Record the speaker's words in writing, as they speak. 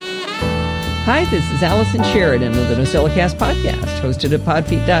Hi, this is Allison Sheridan of the NosillaCast podcast, hosted at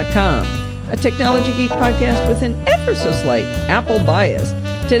podfeet.com, a technology geek podcast with an ever so slight Apple bias.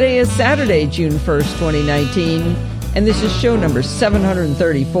 Today is Saturday, June 1st, 2019, and this is show number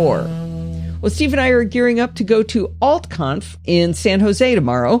 734. Well, Steve and I are gearing up to go to AltConf in San Jose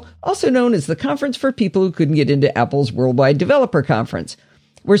tomorrow, also known as the conference for people who couldn't get into Apple's Worldwide Developer Conference.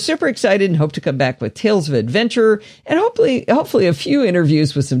 We're super excited and hope to come back with tales of adventure and hopefully a few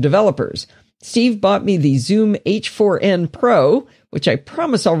interviews with some developers. Steve bought me the Zoom H4n Pro, which I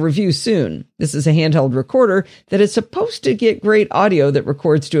promise I'll review soon. This is a handheld recorder that is supposed to get great audio that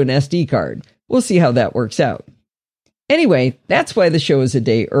records to an SD card. We'll see how that works out. Anyway, that's why the show is a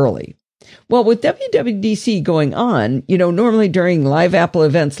day early. Well, with WWDC going on, normally during live Apple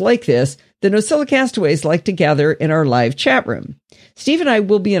events like this, the Nosilla Castaways like to gather in our live chat room. Steve and I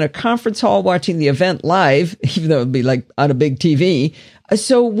will be in a conference hall watching the event live, even though it'll be like on a big TV.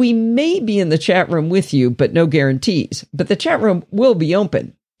 So we may be in the chat room with you, but no guarantees. But the chat room will be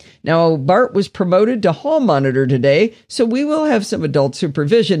open. Now, Bart was promoted to hall monitor today, so we will have some adult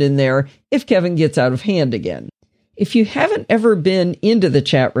supervision in there if Kevin gets out of hand again. If you haven't ever been into the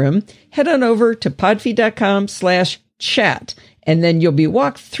chat room, head on over to podfeet.com/chat, and then you'll be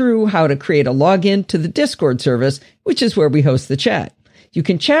walked through how to create a login to the Discord service, which is where we host the chat. You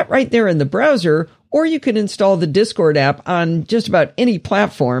can chat right there in the browser, or you can install the Discord app on just about any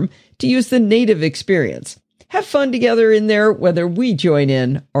platform to use the native experience. Have fun together in there, whether we join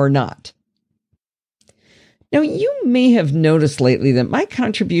in or not. Now, you may have noticed lately that my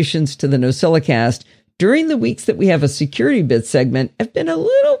contributions to the NosillaCast during the weeks that we have a Security Bits segment have been a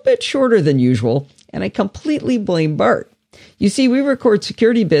little bit shorter than usual, and I completely blame Bart. You see, we record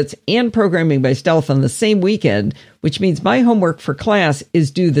Security Bits and Programming by Stealth on the same weekend, which means my homework for class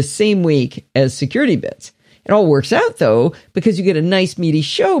is due the same week as Security Bits. It all works out, though, because you get a nice meaty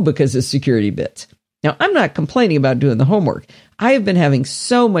show because of Security Bits. Now, I'm not complaining about doing the homework. I have been having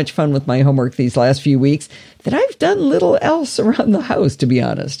so much fun with my homework these last few weeks that I've done little else around the house, to be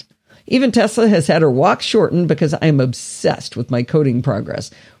honest. Even Tesla has had her walk shortened because I'm obsessed with my coding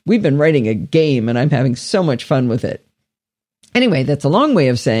progress. We've been writing a game, and I'm having so much fun with it. Anyway, that's a long way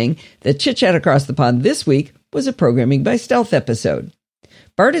of saying that Chit Chat Across the Pond this week was a Programming by Stealth episode.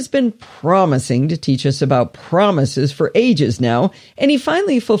 Bart has been promising to teach us about promises for ages now, and he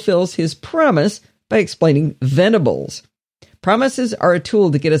finally fulfills his promise by explaining Venables. Promises are a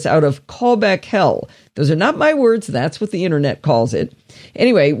tool to get us out of callback hell. Those are not my words, that's what the internet calls it.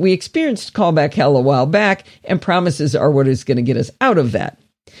 Anyway, we experienced callback hell a while back, and promises are what is going to get us out of that.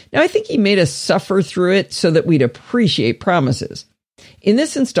 Now, I think he made us suffer through it so that we'd appreciate promises. In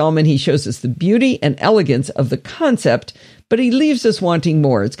this installment, he shows us the beauty and elegance of the concept, but he leaves us wanting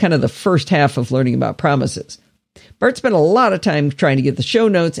more. It's kind of the first half of learning about promises. Bart spent a lot of time trying to get the show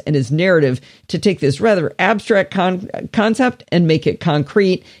notes and his narrative to take this rather abstract concept and make it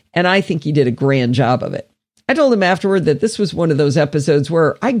concrete, and I think he did a grand job of it. I told him afterward that this was one of those episodes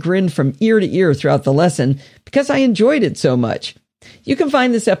where I grinned from ear to ear throughout the lesson because I enjoyed it so much. You can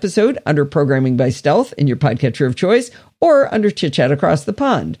find this episode under Programming by Stealth in your podcatcher of choice or under Chit Chat Across the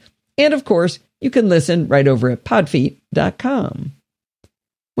Pond. And of course, you can listen right over at podfeet.com.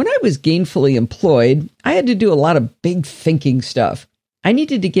 When I was gainfully employed, I had to do a lot of big thinking stuff. I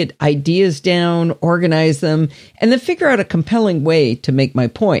needed to get ideas down, organize them, and then figure out a compelling way to make my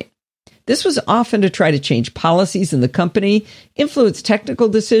point. This was often to try to change policies in the company, influence technical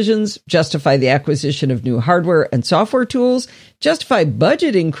decisions, justify the acquisition of new hardware and software tools, justify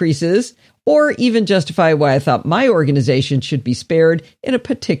budget increases, or even justify why I thought my organization should be spared in a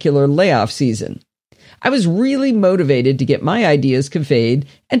particular layoff season. I was really motivated to get my ideas conveyed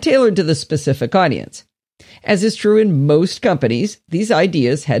and tailored to the specific audience. As is true in most companies, these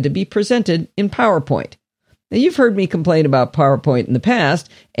ideas had to be presented in PowerPoint. Now, you've heard me complain about PowerPoint in the past,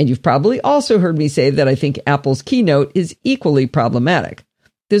 and you've probably also heard me say that I think Apple's Keynote is equally problematic.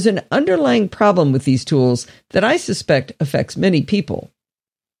 There's an underlying problem with these tools that I suspect affects many people.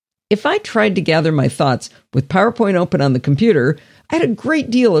 If I tried to gather my thoughts with PowerPoint open on the computer, I had a great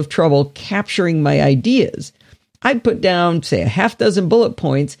deal of trouble capturing my ideas. I'd put down, say, a half dozen bullet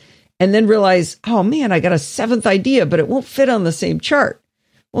points and then realize, oh man, I got a seventh idea, but it won't fit on the same chart.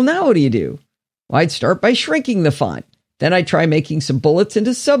 Well, now what do? Well, I'd start by shrinking the font. Then I'd try making some bullets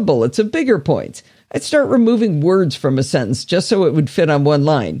into sub-bullets of bigger points. I'd start removing words from a sentence just so it would fit on one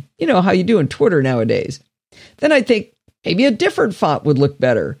line. You know how you do in Twitter nowadays. Then I'd think maybe a different font would look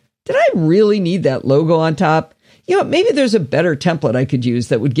better. Did I really need that logo on top? Maybe there's a better template I could use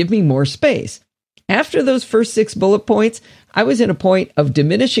that would give me more space. After those first 6 bullet points, I was in a point of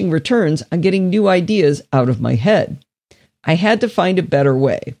diminishing returns on getting new ideas out of my head. I had to find a better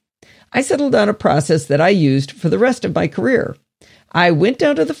way. I settled on a process that I used for the rest of my career. I went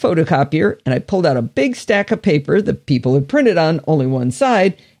down to the photocopier and I pulled out a big stack of paper that people had printed on only one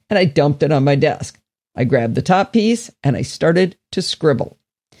side, and I dumped it on my desk. I grabbed the top piece and I started to scribble.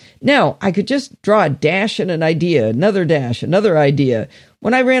 Now, I could just draw a dash and an idea, another dash, another idea.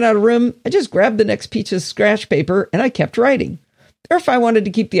 When I ran out of room, I just grabbed the next piece of scratch paper and I kept writing. Or if I wanted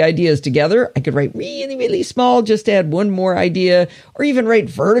to keep the ideas together, I could write really, really small, just to add one more idea, or even write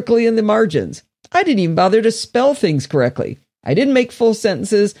vertically in the margins. I didn't even bother to spell things correctly. I didn't make full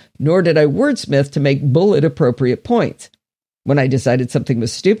sentences, nor did I wordsmith to make bullet-appropriate points. When I decided something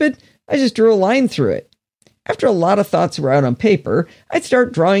was stupid, I just drew a line through it. After a lot of thoughts were out on paper, I'd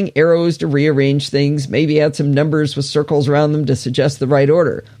start drawing arrows to rearrange things, maybe add some numbers with circles around them to suggest the right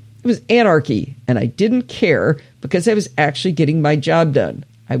order. It was anarchy, and I didn't care because I was actually getting my job done.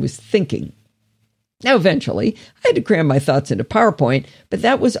 I was thinking. Now, eventually, I had to cram my thoughts into PowerPoint, but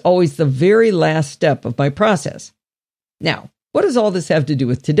that was always the very last step of my process. Now, what does all this have to do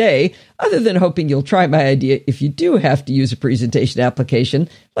with today, other than hoping you'll try my idea if you do have to use a presentation application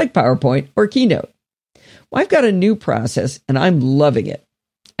like PowerPoint or Keynote? Well, I've got a new process, and I'm loving it.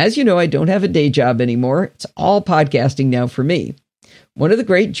 As you know, I don't have a day job anymore. It's all podcasting now for me. One of the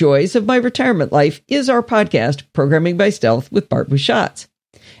great joys of my retirement life is our podcast, Programming by Stealth with Bart Busschots.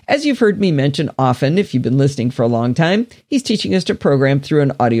 As you've heard me mention often, if you've been listening for a long time, he's teaching us to program through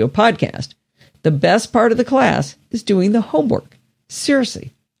an audio podcast. The best part of the class is doing the homework.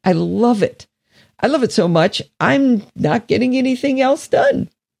 Seriously, I love it. I love it so much, I'm not getting anything else done.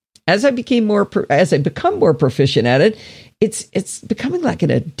 As I become more proficient at it, it's becoming like an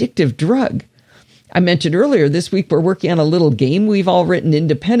addictive drug. I mentioned earlier this week we're working on a little game we've all written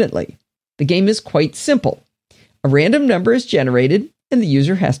independently. The game is quite simple. A random number is generated, and the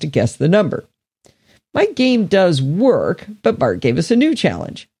user has to guess the number. My game does work, but Bart gave us a new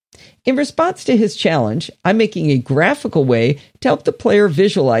challenge. In response to his challenge, I'm making a graphical way to help the player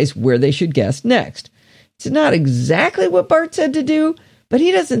visualize where they should guess next. It's not exactly what Bart said to do, but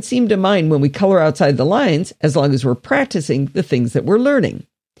he doesn't seem to mind when we color outside the lines as long as we're practicing the things that we're learning.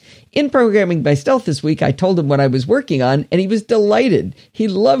 In Programming by Stealth this week, I told him what I was working on, and he was delighted. He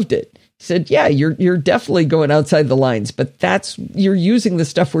loved it. He said, yeah, you're definitely going outside the lines, but you're using the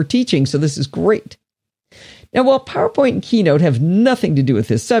stuff we're teaching, so this is great. Now, while PowerPoint and Keynote have nothing to do with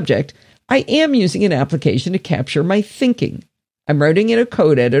this subject, I am using an application to capture my thinking. I'm writing in a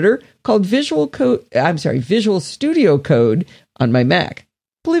code editor called Visual Studio Code on my Mac.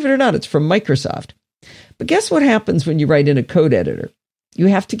 Believe it or not, it's from Microsoft. But guess what happens when you write in a code editor? You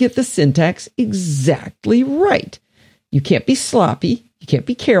have to get the syntax exactly right. You can't be sloppy, you can't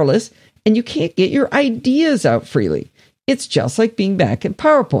be careless, and you can't get your ideas out freely. It's just like being back in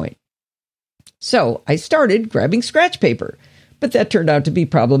PowerPoint. So I started grabbing scratch paper, but that turned out to be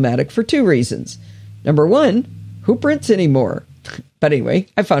problematic for two reasons. Number one, who prints anymore? But anyway,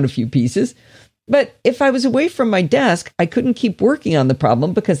 I found a few pieces. But if I was away from my desk, I couldn't keep working on the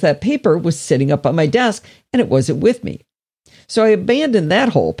problem because that paper was sitting up on my desk and it wasn't with me. So I abandoned that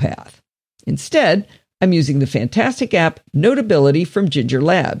whole path. Instead, I'm using the fantastic app Notability from Ginger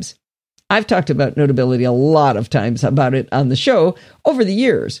Labs. I've talked about Notability a lot of times about it on the show over the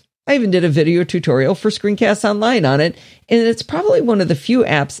years. I even did a video tutorial for Screencasts Online on it, and it's probably one of the few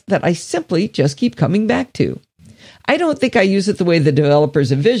apps that I simply just keep coming back to. I don't think I use it the way the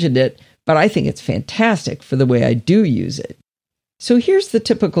developers envisioned it, but I think it's fantastic for the way I do use it. So here's the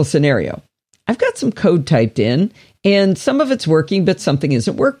typical scenario. I've got some code typed in, and some of it's working, but something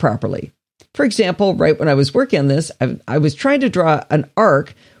isn't worked properly. For example, right when I was working on this, I was trying to draw an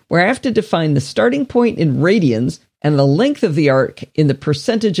arc where I have to define the starting point in radians and the length of the arc in the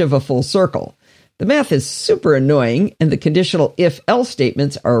percentage of a full circle. The math is super annoying, and the conditional if-else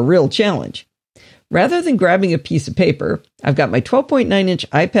statements are a real challenge. Rather than grabbing a piece of paper, I've got my 12.9-inch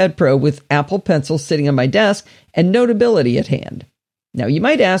iPad Pro with Apple Pencil sitting on my desk and Notability at hand. Now, you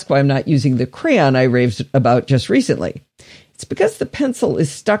might ask why I'm not using the crayon I raved about just recently. It's because the pencil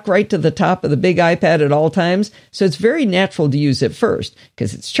is stuck right to the top of the big iPad at all times, so it's very natural to use it first,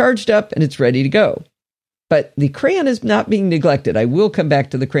 because it's charged up and it's ready to go. But the crayon is not being neglected. I will come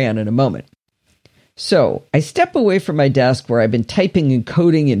back to the crayon in a moment. So I step away from my desk where I've been typing and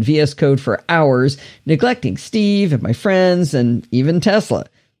coding in VS Code for hours, neglecting Steve and my friends and even Tesla,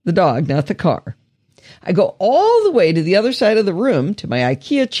 the dog, not the car. I go all the way to the other side of the room to my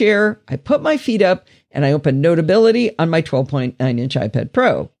IKEA chair. I put my feet up and I open Notability on my 12.9-inch iPad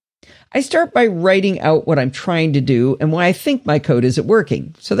Pro. I start by writing out what I'm trying to do and why I think my code isn't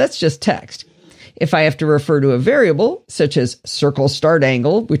working. So that's just text. If I have to refer to a variable, such as circle start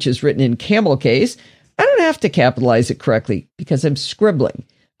angle, which is written in camel case, I don't have to capitalize it correctly because I'm scribbling.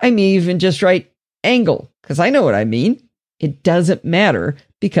 I may even just write angle, because I know what I mean. It doesn't matter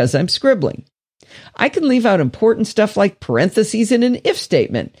because I'm scribbling. I can leave out important stuff like parentheses in an if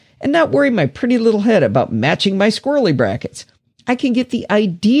statement and not worry my pretty little head about matching my squirrely brackets. I can get the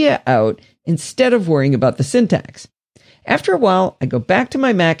idea out instead of worrying about the syntax. After a while, I go back to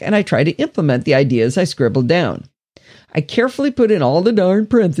my Mac and I try to implement the ideas I scribbled down. I carefully put in all the darn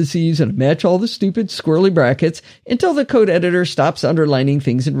parentheses and match all the stupid squirrely brackets until the code editor stops underlining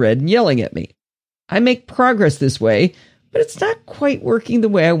things in red and yelling at me. I make progress this way, but it's not quite working the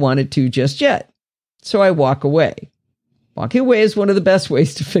way I want it to just yet. So I walk away. Walking away is one of the best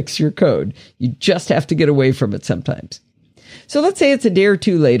ways to fix your code. You just have to get away from it sometimes. So let's say it's a day or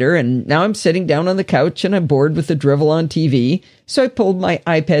two later, and now I'm sitting down on the couch and I'm bored with the drivel on TV, so I pulled my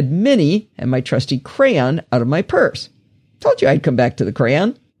iPad mini and my trusty crayon out of my purse. Told you I'd come back to the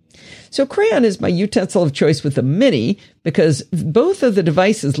crayon. So crayon is my utensil of choice with the mini because both of the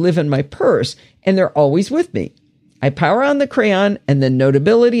devices live in my purse and they're always with me. I power on the crayon and then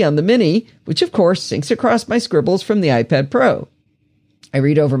Notability on the mini, which of course syncs across my scribbles from the iPad Pro. I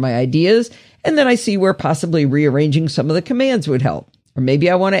read over my ideas and then I see where possibly rearranging some of the commands would help. Or maybe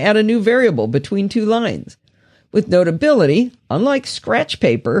I want to add a new variable between two lines. With Notability, unlike scratch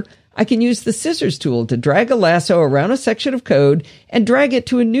paper, I can use the scissors tool to drag a lasso around a section of code and drag it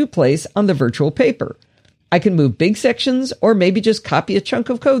to a new place on the virtual paper. I can move big sections or maybe just copy a chunk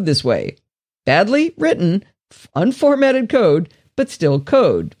of code this way. Badly written, unformatted code, but still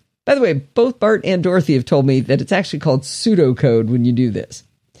code. By the way, both Bart and Dorothy have told me that it's actually called pseudocode when you do this.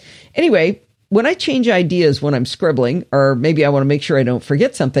 Anyway, when I change ideas when I'm scribbling, or maybe I want to make sure I don't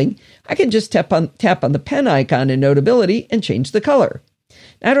forget something, I can just tap on the pen icon in Notability and change the color.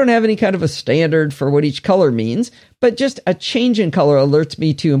 I don't have any kind of a standard for what each color means, but just a change in color alerts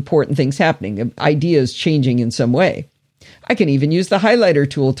me to important things happening, ideas changing in some way. I can even use the highlighter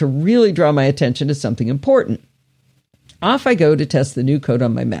tool to really draw my attention to something important. Off I go to test the new code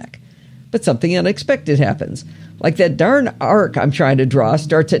on my Mac. But something unexpected happens. Like that darn arc I'm trying to draw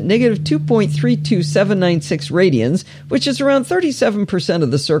starts at negative 2.32796 radians, which is around 37%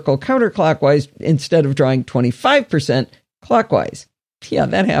 of the circle counterclockwise instead of drawing 25% clockwise. Yeah,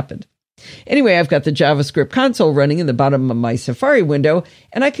 that happened. Anyway, I've got the JavaScript console running in the bottom of my Safari window,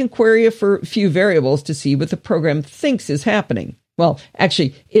 and I can query a few variables to see what the program thinks is happening. Well,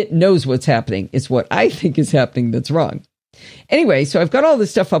 actually, it knows what's happening. It's what I think is happening that's wrong. Anyway, so I've got all this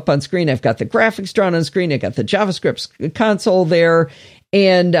stuff up on screen. I've got the graphics drawn on screen. I've got the JavaScript console there,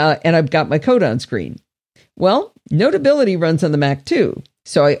 and I've got my code on screen. Well, Notability runs on the Mac too.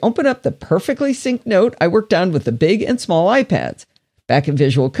 So I open up the perfectly synced note I worked on with the big and small iPads. Back in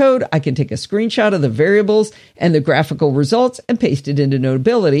Visual Code, I can take a screenshot of the variables and the graphical results and paste it into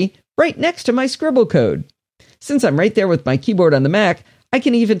Notability right next to my scribble code. Since I'm right there with my keyboard on the Mac, I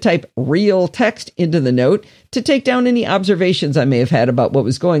can even type real text into the note to take down any observations I may have had about what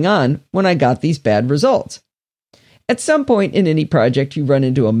was going on when I got these bad results. At some point in any project, you run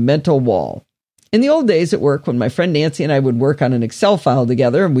into a mental wall. In the old days at work, when my friend Nancy and I would work on an Excel file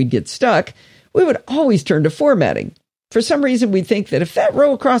together and we'd get stuck, we would always turn to formatting. For some reason, we'd think that if that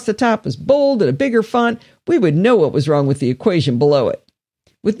row across the top was bold and a bigger font, we would know what was wrong with the equation below it.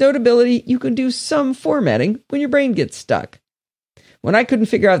 With Notability, you can do some formatting when your brain gets stuck. When I couldn't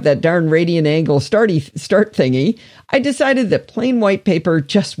figure out that darn radian angle start thingy, I decided that plain white paper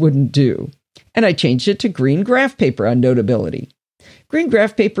just wouldn't do. And I changed it to green graph paper on Notability. Green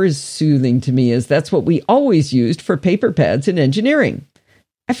graph paper is soothing to me as that's what we always used for paper pads in engineering.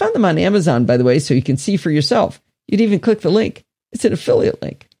 I found them on Amazon, by the way, so you can see for yourself. You'd even click the link. It's an affiliate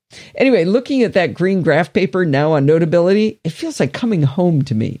link. Anyway, looking at that green graph paper now on Notability, it feels like coming home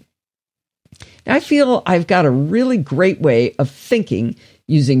to me. Now, I feel I've got a really great way of thinking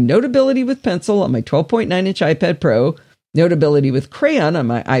using Notability with pencil on my 12.9-inch iPad Pro, Notability with crayon on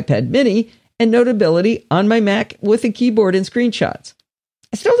my iPad mini, and Notability on my Mac with a keyboard and screenshots.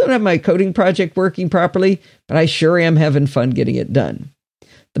 I still don't have my coding project working properly, but I sure am having fun getting it done.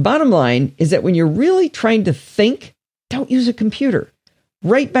 The bottom line is that when you're really trying to think, don't use a computer.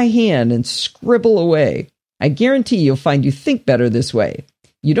 Write by hand and scribble away. I guarantee you'll find you think better this way.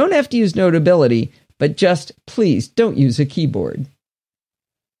 You don't have to use Notability, but just please don't use a keyboard.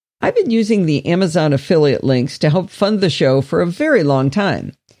 I've been using the Amazon affiliate links to help fund the show for a very long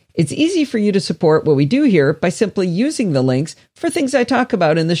time. It's easy for you to support what we do here by simply using the links for things I talk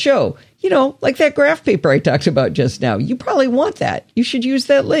about in the show. You know, like that graph paper I talked about just now. You probably want that. You should use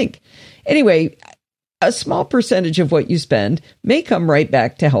that link. Anyway, a small percentage of what you spend may come right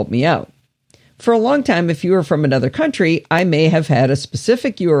back to help me out. For a long time, if you are from another country, I may have had a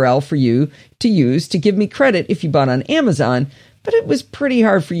specific URL for you to use to give me credit if you bought on Amazon, but it was pretty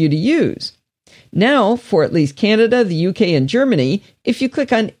hard for you to use. Now, for at least Canada, the UK, and Germany, if you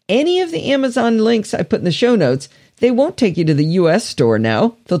click on any of the Amazon links I put in the show notes, they won't take you to the US store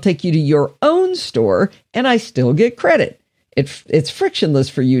now. They'll take you to your own store, and I still get credit. It's frictionless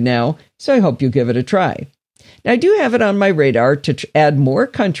for you now, so I hope you'll give it a try. Now, I do have it on my radar to add more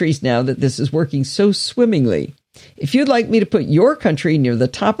countries now that this is working so swimmingly. If you'd like me to put your country near the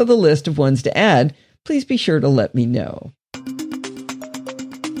top of the list of ones to add, please be sure to let me know.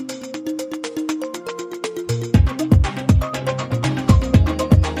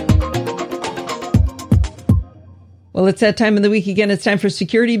 Well, it's that time of the week again. It's time for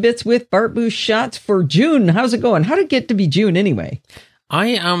Security Bits with Bart Busschots for June. How's it going? How did it get to be June anyway? I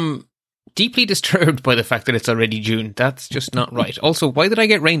am deeply disturbed by the fact that it's already June. That's just not right. Also, why did I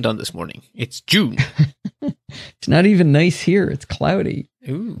get rained on this morning? It's June. It's not even nice here. It's cloudy.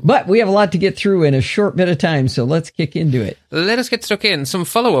 Ooh. But we have a lot to get through in a short bit of time, so let's kick into it. Let us get stuck in. Some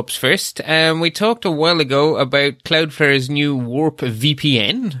follow-ups first. We talked a while ago about Cloudflare's new Warp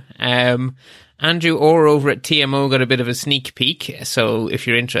VPN. Andrew Orr over at TMO got a bit of a sneak peek, so if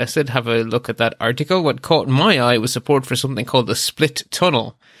you're interested, have a look at that article. What caught my eye was support for something called the split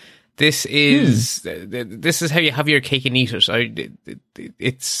tunnel. This is how you have your cake and eat it.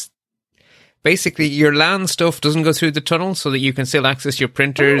 It's basically your LAN stuff doesn't go through the tunnel so that you can still access your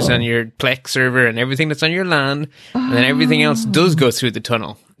printers and your Plex server and everything that's on your LAN, and then everything else does go through the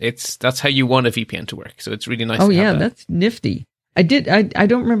tunnel. That's how you want a VPN to work, so it's really nice to have that. That's nifty. I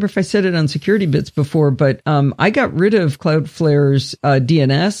don't remember if I said it on Security Bits before, but I got rid of Cloudflare's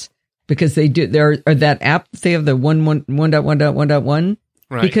DNS because that app, they have the 1.1.1.1,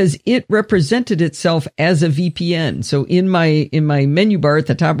 right, because it represented itself as a VPN. So in my menu bar at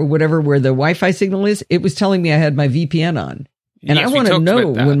the top or whatever where the Wi-Fi signal is, it was telling me I had my VPN on. And yes, I want to know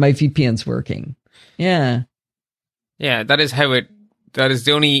when my VPN's working. Yeah. Yeah, that is how it. That is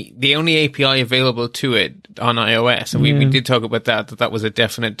the only API available to it on iOS, and we did talk about that was a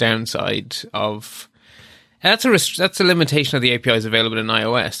definite downside of. That's a limitation of the APIs available in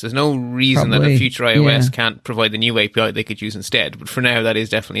iOS. There's no reason that a future iOS can't provide the new API they could use instead, but for now that is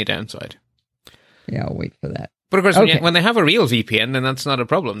definitely a downside. Yeah, I'll wait for that. But of course, when they have a real VPN, then that's not a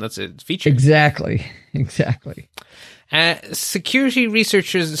problem. That's a feature. Exactly. Security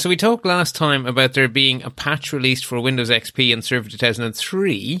researchers, so we talked last time about there being a patch released for Windows XP and Server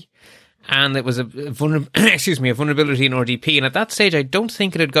 2003, and it was a vulnerability in RDP, and at that stage I don't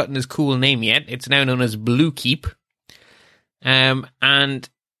think it had gotten its cool name yet. It's now known as Bluekeep. And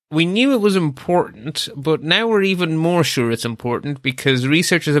we knew it was important, but now we're even more sure it's important because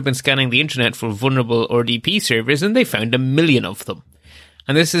researchers have been scanning the internet for vulnerable RDP servers, and they found 1 million of them.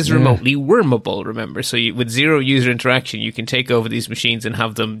 And this is remotely wormable, remember. So with zero user interaction, you can take over these machines and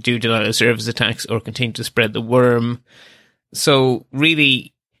have them do denial of service attacks or continue to spread the worm. So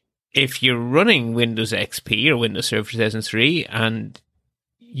really, if you're running Windows XP or Windows Server 2003 and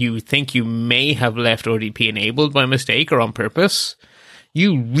you think you may have left RDP enabled by mistake or on purpose,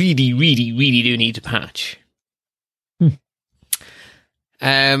 you really, really, really do need to patch.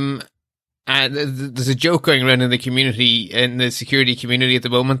 There's a joke going around in the community, in the security community at the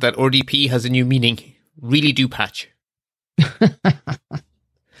moment, that RDP has a new meaning. Really do patch.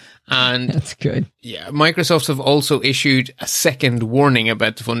 And that's good. Yeah, Microsoft have also issued a second warning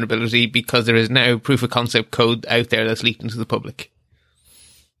about the vulnerability because there is now proof of concept code out there that's leaked into the public.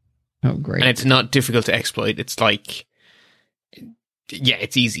 Oh, great. And it's not difficult to exploit. It's like, yeah,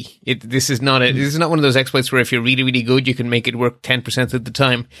 it's easy. This is not one of those exploits where if you're really, really good, you can make it work 10% of the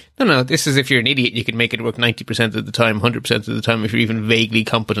time. No, this is if you're an idiot, you can make it work 90% of the time, 100% of the time if you're even vaguely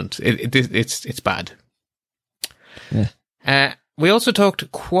competent. It's bad. Yeah. We also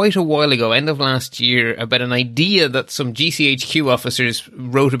talked quite a while ago, end of last year, about an idea that some GCHQ officers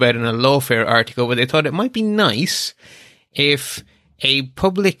wrote about in a Lawfare article where they thought it might be nice if a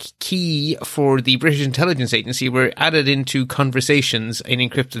public key for the British Intelligence Agency were added into conversations in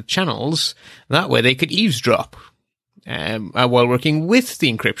encrypted channels. That way they could eavesdrop while working with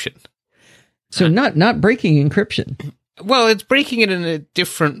the encryption. So not breaking encryption. Well, it's breaking it in a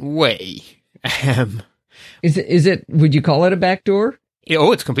different way. Is it? Would you call it a backdoor?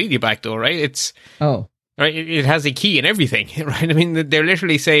 It's completely a backdoor, right? Right. It has a key and everything, right? I mean, they're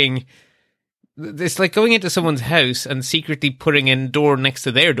literally saying it's like going into someone's house and secretly putting in a door next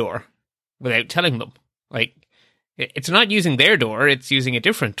to their door without telling them. Like, it's not using their door; it's using a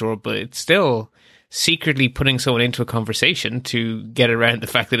different door, but it's still secretly putting someone into a conversation to get around the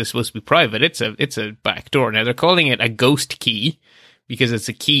fact that it's supposed to be private. It's a backdoor. Now they're calling it a ghost key because it's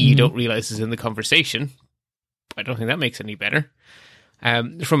a key you don't realize is in the conversation. I don't think that makes it any better.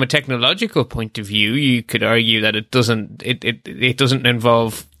 From a technological point of view, you could argue that it doesn't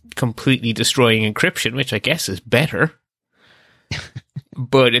involve completely destroying encryption, which I guess is better,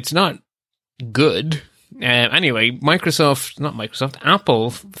 but it's not good. Anyway, Apple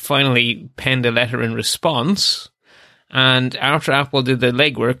finally penned a letter in response. And after Apple did the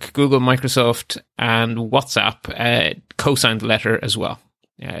legwork, Google, Microsoft, and WhatsApp co-signed the letter as well.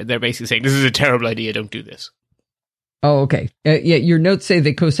 They're basically saying, this is a terrible idea, don't do this. Oh, okay. Yeah, your notes say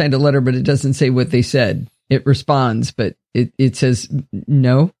they co-signed a letter, but it doesn't say what they said. It responds, but it says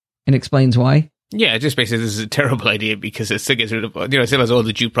no and explains why. Yeah, just basically this is a terrible idea because it still gets rid of, it still has all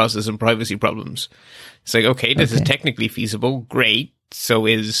the due process and privacy problems. It's like, okay, this is technically feasible, great. So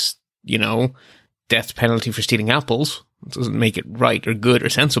is, death penalty for stealing apples. It doesn't make it right or good or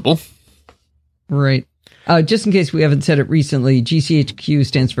sensible. Right. Just in case we haven't said it recently, GCHQ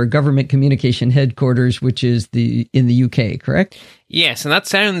stands for Government Communication Headquarters, which is in the UK, correct? Yes, and that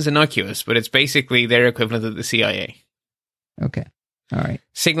sounds innocuous, but it's basically their equivalent of the CIA. Okay. All right.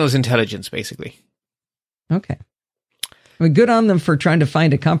 Signals intelligence, basically. Okay. Well, good on them for trying to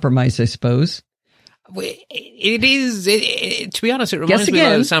find a compromise, I suppose. It is, to be honest, it reminds me a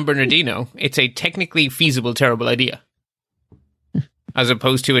lot of San Bernardino. It's a technically feasible, terrible idea. As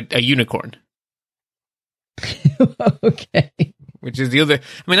opposed to a unicorn. Okay. Which is the other,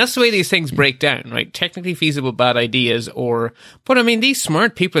 that's the way these things break down, right? Technically feasible bad ideas but these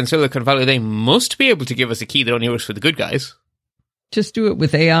smart people in Silicon Valley, they must be able to give us a key that only works for the good guys. Just do it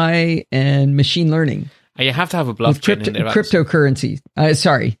with AI and machine learning. You have to have a blockchain in there. Cryptocurrency.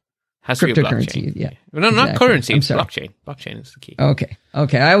 Sorry. Has to be a blockchain. Yeah. No, exactly. Not currency. It's blockchain. Blockchain is the key. Okay.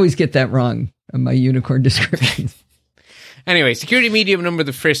 I always get that wrong in my unicorn descriptions. Anyway, security medium number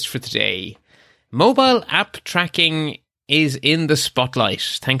the first for today. Mobile app tracking is in the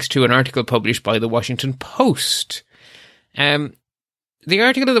spotlight, thanks to an article published by the Washington Post. The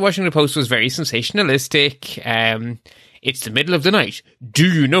article of the Washington Post was very sensationalistic. It's the middle of the night. Do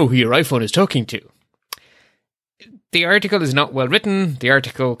you know who your iPhone is talking to? The article is not well written. The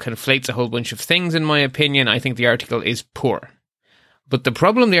article conflates a whole bunch of things, in my opinion. I think the article is poor. But the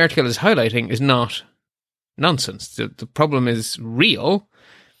problem the article is highlighting is not nonsense. The problem is real.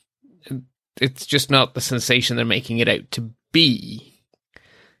 It's just not the sensation they're making it out to be.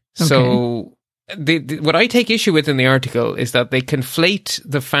 Okay. So what I take issue with in the article is that they conflate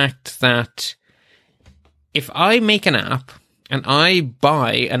the fact that if I make an app and I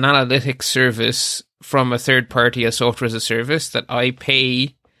buy an analytics service from a third party, a software as a service that I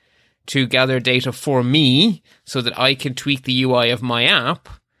pay to gather data for me so that I can tweak the UI of my app,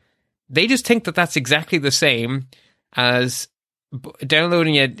 they just think that that's exactly the same as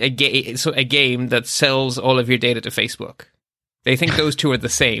downloading a game that sells all of your data to Facebook. They think those two are the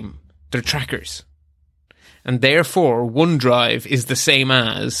same. They're trackers. And therefore, OneDrive is the same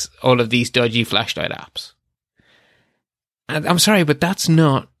as all of these dodgy flashlight apps. And I'm sorry, but that's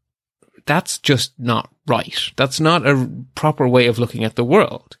just not right. That's not a proper way of looking at the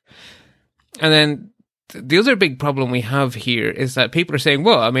world. And then the other big problem we have here is that people are saying,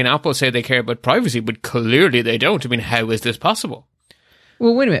 well, Apple say they care about privacy, but clearly they don't. How is this possible?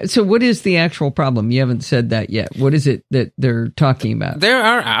 Well, wait a minute. So what is the actual problem? You haven't said that yet. What is it that they're talking about? There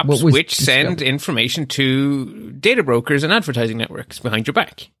are apps which send information to data brokers and advertising networks behind your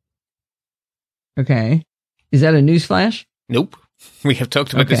back. Okay. Is that a newsflash? Nope. We have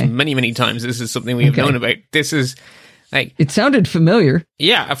talked about this many, many times. This is something we have known about. This is like... It sounded familiar.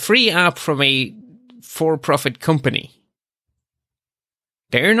 Yeah, a free app from a for-profit company.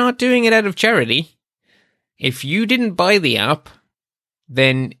 They're not doing it out of charity. If you didn't buy the app,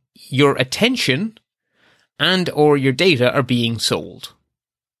 then your attention and or your data are being sold.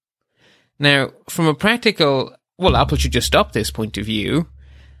 Now, from a practical, Apple should just stop this point of view.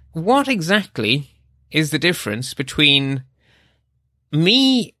 What exactly is the difference between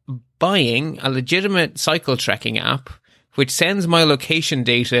me buying a legitimate cycle tracking app which sends my location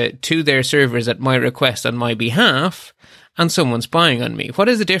data to their servers at my request on my behalf and someone spying on me? What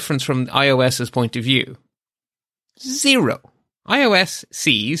is the difference from iOS's point of view? Zero. iOS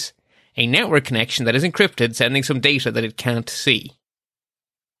sees a network connection that is encrypted sending some data that it can't see.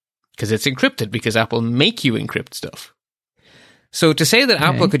 Because it's encrypted, because Apple make you encrypt stuff. So to say that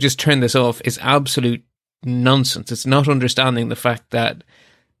Apple could just turn this off is absolute nonsense. It's not understanding the fact that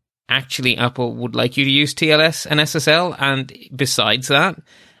actually Apple would like you to use TLS and SSL, and besides that,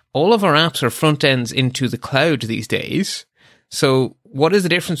 all of our apps are front ends into the cloud these days. So what is the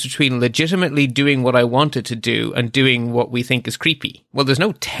difference between legitimately doing what I wanted to do and doing what we think is creepy? Well, there's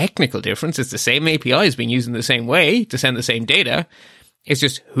no technical difference. It's the same APIs being used in the same way to send the same data. It's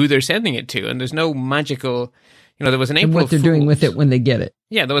just who they're sending it to. And there's no magical, There was an and April what they're doing with it when they get it.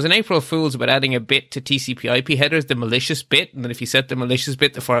 Yeah, there was an April Fool's about adding a bit to TCP/IP headers, the malicious bit, and then if you set the malicious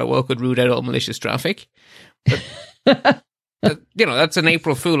bit, the firewall could root out all malicious traffic. But, that's an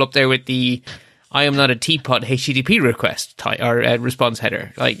April Fool up there with the "I am not a teapot" HTTP request or response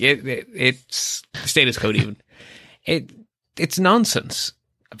header. Like it's status code even. It's nonsense.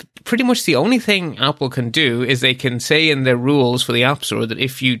 Pretty much the only thing Apple can do is they can say in their rules for the App Store that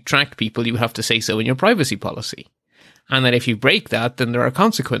if you track people, you have to say so in your privacy policy. And that if you break that, then there are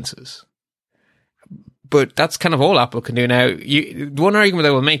consequences. But that's kind of all Apple can do now. One argument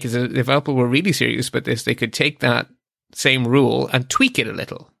I will make is that if Apple were really serious about this, they could take that same rule and tweak it a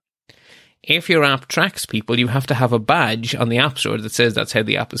little. If your app tracks people, you have to have a badge on the App Store that says that's how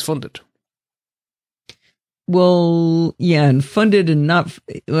the app is funded. Well, yeah, and funded and not.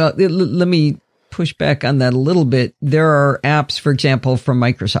 Well, let me push back on that a little bit. There are apps, for example, from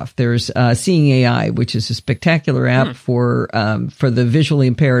Microsoft. There's Seeing AI, which is a spectacular app for the visually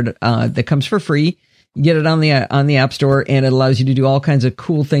impaired that comes for free. You get it on the App Store, and it allows you to do all kinds of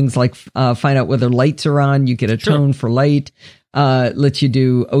cool things like find out whether lights are on. You get a tone for light. Lets you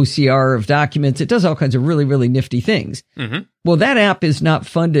do OCR of documents. It does all kinds of really, really nifty things. Mm-hmm. Well, that app is not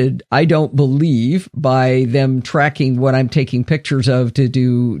funded, I don't believe, by them tracking what I'm taking pictures of to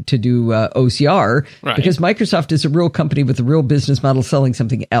do OCR, right, because Microsoft is a real company with a real business model selling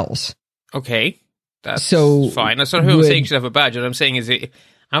something else. Okay, that's fine. That's not who I'm saying should have a badge. What I'm saying is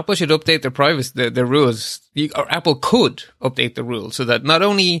Apple should update their privacy, the rules, or Apple could update the rules so that not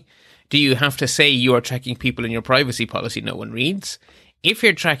only do you have to say you are tracking people in your privacy policy no one reads? If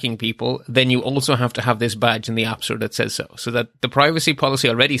you're tracking people, then you also have to have this badge in the App Store that says so that the privacy policy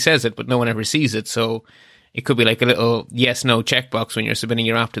already says it, but no one ever sees it. So it could be like a little yes/no checkbox when you're submitting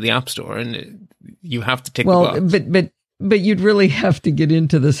your app to the App Store, and you have to tick the box. But you'd really have to get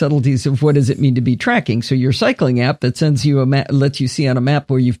into the subtleties of what does it mean to be tracking. So your cycling app that sends you lets you see on a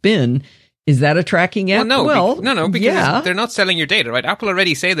map where you've been. Is that a tracking app? No, because they're not selling your data, right? Apple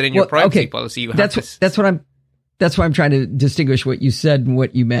already say that in your privacy policy you have to. That's why I'm trying to distinguish what you said and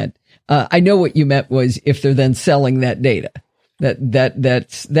what you meant. I know what you meant was if they're then selling that data,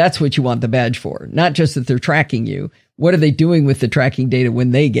 that's what you want the badge for. Not just that they're tracking you. What are they doing with the tracking data when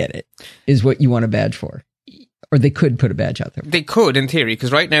they get it is what you want a badge for. Or they could put a badge out there. They could, in theory,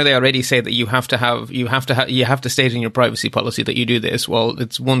 because right now they already say that you have to state in your privacy policy that you do this. Well,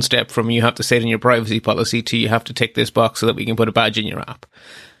 it's one step from you have to state in your privacy policy to you have to tick this box so that we can put a badge in your app.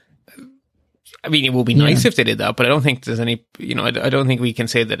 I mean, it would be nice if they did that, but I don't think there's any. I don't think we can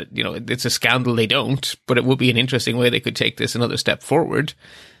say that. It's a scandal they don't. But it would be an interesting way they could take this another step forward.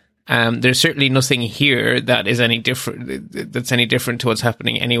 There's certainly nothing here that is any different. That's any different to what's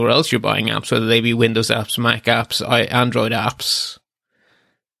happening anywhere else you're buying apps, whether they be Windows apps, Mac apps, Android apps,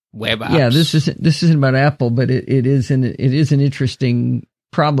 web apps. Yeah, this isn't about Apple, but it is an interesting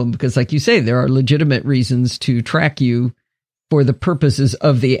problem because, like you say, there are legitimate reasons to track you for the purposes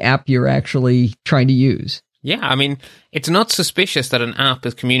of the app you're actually trying to use. Yeah, I mean, it's not suspicious that an app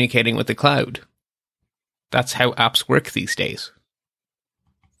is communicating with the cloud. That's how apps work these days.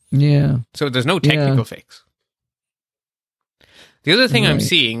 Yeah. So there's no technical fix. The other thing I'm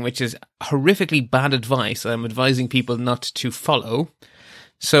seeing, which is horrifically bad advice, I'm advising people not to follow.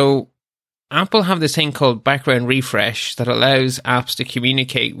 So Apple have this thing called background refresh that allows apps to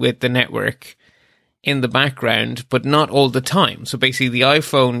communicate with the network in the background, but not all the time. So basically the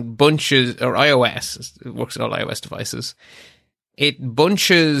iPhone bunches, or iOS, it works on all iOS devices, it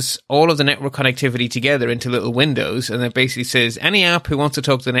bunches all of the network connectivity together into little windows, and it basically says, any app who wants to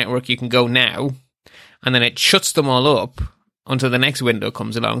talk to the network, you can go now. And then it shuts them all up until the next window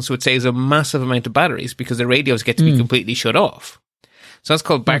comes along. So it saves a massive amount of batteries because the radios get to be completely shut off. So that's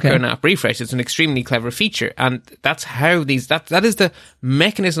called background app refresh. It's an extremely clever feature. And that's how that is the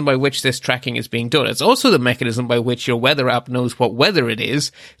mechanism by which this tracking is being done. It's also the mechanism by which your weather app knows what weather it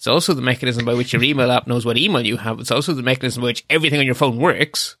is. It's also the mechanism by which your email app knows what email you have. It's also the mechanism by which everything on your phone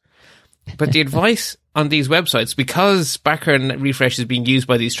works. But the advice on these websites, because background refresh is being used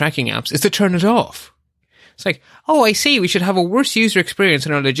by these tracking apps, is to turn it off. It's like, oh, I see, we should have a worse user experience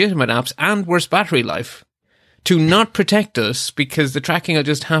in our legitimate apps and worse battery life to not protect us because the tracking will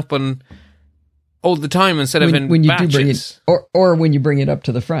just happen all the time instead of in when you batches. Do bring it, or when you bring it up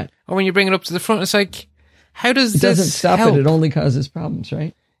to the front. Or when you bring it up to the front, it's like, how does this doesn't stop help? It only causes problems,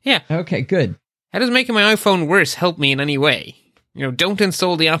 right? Yeah. Okay, good. How does making my iPhone worse help me in any way? Don't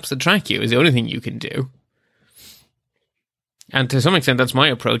install the apps that track you is the only thing you can do. And to some extent, that's my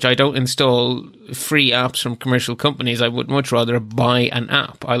approach. I don't install free apps from commercial companies. I would much rather buy an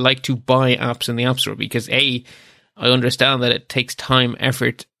app. I like to buy apps in the App Store because I understand that it takes time,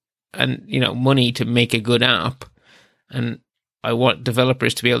 effort, and money to make a good app. and I want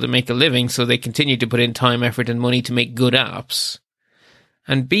developers to be able to make a living, so they continue to put in time, effort, and money to make good apps.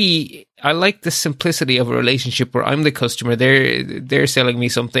 And B, I like the simplicity of a relationship where I'm the customer, they're selling me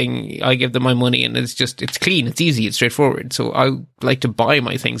something, I give them my money, and it's clean, it's easy, it's straightforward. So I like to buy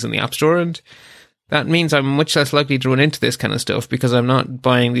my things in the App Store, and that means I'm much less likely to run into this kind of stuff because I'm not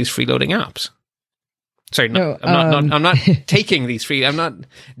buying these freeloading apps. Sorry, I'm not taking these I'm not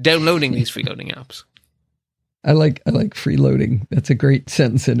downloading these freeloading apps. I like freeloading. That's a great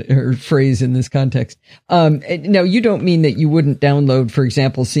sentence or phrase in this context. Now, you don't mean that you wouldn't download, for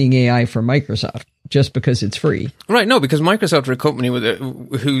example, Seeing AI from Microsoft just because it's free. Right. No, because Microsoft are a company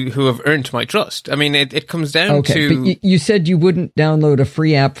who have earned my trust. I mean, it comes down to... But you said you wouldn't download a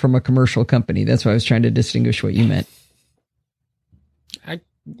free app from a commercial company. That's why I was trying to distinguish what you meant. I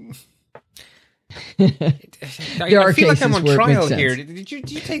feel like I'm on trial here. Did you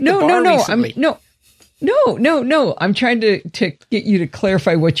take the bar recently? No. I'm trying to get you to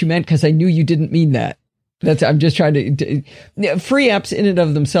clarify what you meant because I knew you didn't mean that. I'm just trying to free apps in and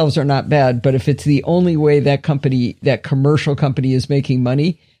of themselves are not bad, but if it's the only way that commercial company is making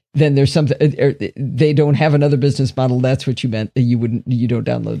money, then there's something, they don't have another business model. That's what you meant, that you don't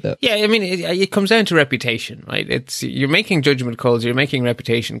download that. Yeah. I mean, it comes down to reputation, right? You're making judgment calls, you're making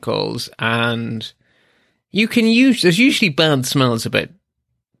reputation calls, and there's usually bad smells about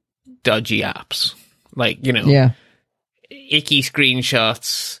dodgy apps. Like, icky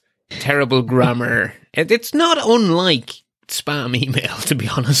screenshots, terrible grammar. It's not unlike spam email, to be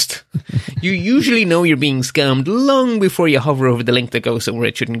honest. You usually know you're being scammed long before you hover over the link that goes somewhere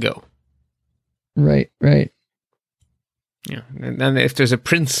it shouldn't go. Right. Yeah, and if there's a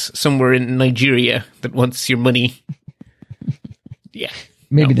prince somewhere in Nigeria that wants your money, yeah.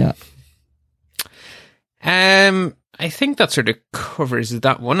 Maybe not. I think that sort of covers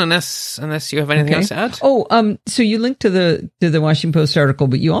that one, unless you have anything else to add. Oh, so you linked to the Washington Post article,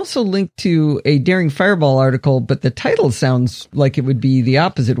 but you also linked to a Daring Fireball article, but the title sounds like it would be the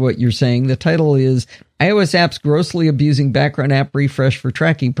opposite of what you're saying. The title is iOS apps grossly abusing background app refresh for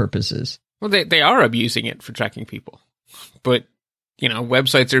tracking purposes. Well, they are abusing it for tracking people, but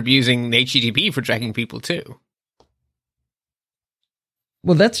websites are abusing HTTP for tracking people too.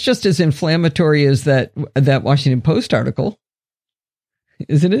 Well, that's just as inflammatory as that Washington Post article,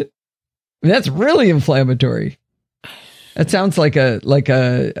 isn't it? I mean, that's really inflammatory. That sounds like I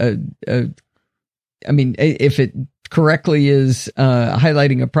mean, if it correctly is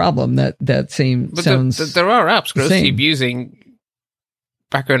highlighting a problem, that sounds. There are apps grossly abusing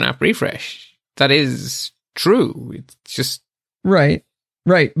background app refresh. That is true. It's just right.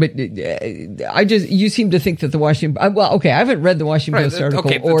 Right, but you seem to think that the Washington... Well, okay, I haven't read the Washington Post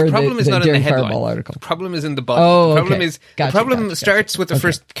article or the Daring Fireball article. The problem is in the body. The problem starts with the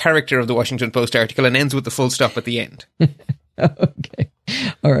first character of the Washington Post article and ends with the full stop at the end. Okay.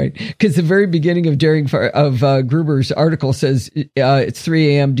 All right. Because the very beginning of Gruber's article says, it's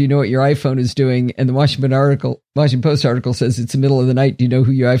 3 a.m. Do you know what your iPhone is doing? And the Washington Post article says it's the middle of the night. Do you know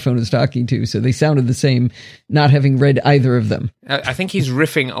who your iPhone is talking to? So they sounded the same, not having read either of them. I think he's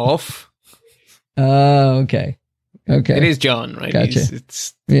riffing off. Okay. It is John, right? Gotcha.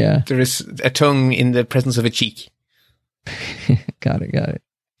 There is a tongue in the presence of a cheek. Got it.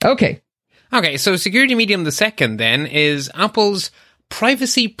 Okay, so security medium the second then is Apple's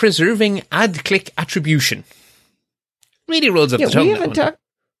privacy-preserving ad-click attribution. Really rolls up the tongue.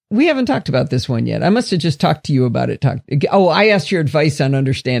 We haven't talked about this one yet. I must have just talked to you about it. I asked your advice on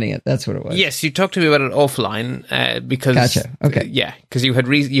understanding it. That's what it was. Yes, you talked to me about it offline because... Gotcha, okay. Because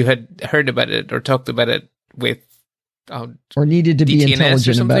you had heard about it or talked about it with... or needed to be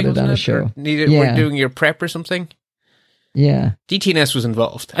intelligent about it on a show. We're doing your prep or something? Yeah. DTNS was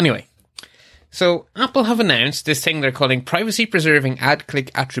involved. Anyway. So Apple have announced this thing they're calling privacy-preserving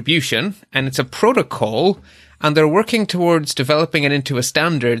ad-click attribution, and it's a protocol, and they're working towards developing it into a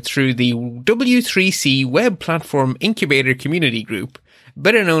standard through the W3C Web Platform Incubator Community Group,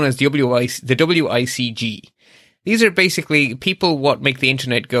 better known as the WICG. These are basically people what make the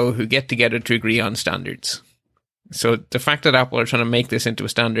internet go who get together to agree on standards. So the fact that Apple are trying to make this into a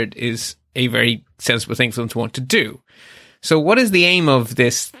standard is a very sensible thing for them to want to do. So what is the aim of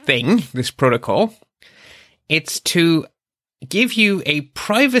this thing, this protocol? It's to give you a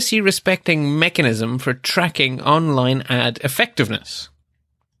privacy-respecting mechanism for tracking online ad effectiveness.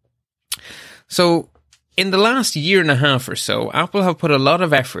 So in the last year and a half or so, Apple have put a lot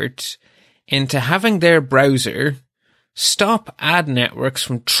of effort into having their browser stop ad networks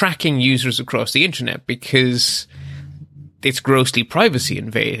from tracking users across the internet because it's grossly privacy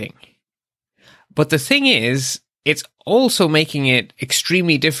invading. But the thing is, it's also making it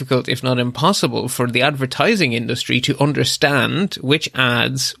extremely difficult, if not impossible, for the advertising industry to understand which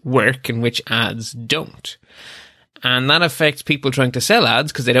ads work and which ads don't. And that affects people trying to sell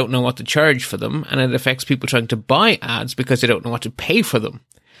ads because they don't know what to charge for them. And it affects people trying to buy ads because they don't know what to pay for them.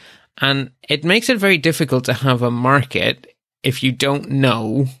 And it makes it very difficult to have a market if you don't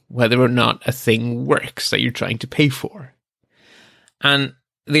know whether or not a thing works that you're trying to pay for. And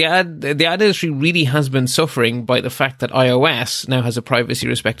the ad industry really has been suffering by the fact that iOS now has a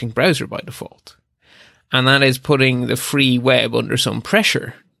privacy-respecting browser by default. And that is putting the free web under some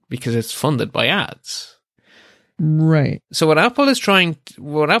pressure because it's funded by ads. Right. So what Apple's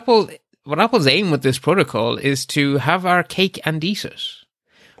aim with this protocol is to have our cake and eat it.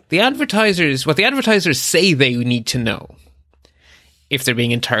 What the advertisers say they need to know, if they're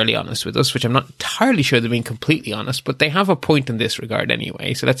being entirely honest with us, which I'm not entirely sure they're being completely honest, but they have a point in this regard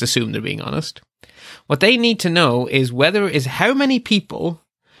anyway, so let's assume they're being honest. What they need to know is how many people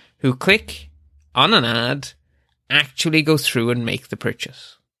who click on an ad actually go through and make the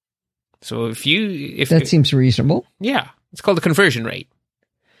purchase. So if that seems reasonable. Yeah, it's called the conversion rate.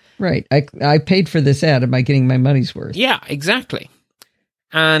 Right. I paid for this ad. Am I getting my money's worth? Yeah, exactly.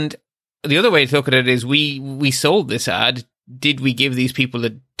 And the other way to look at it is we sold this ad. Did we give these people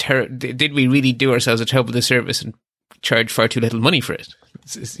did we really do ourselves a terrible disservice and charge far too little money for it?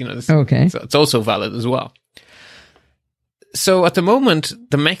 Okay. So it's also valid as well. So at the moment,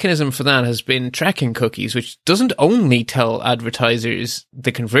 the mechanism for that has been tracking cookies, which doesn't only tell advertisers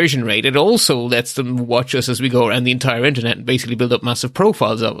the conversion rate, it also lets them watch us as we go around the entire internet and basically build up massive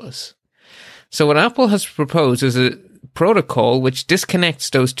profiles of us. So what Apple has proposed is a protocol which disconnects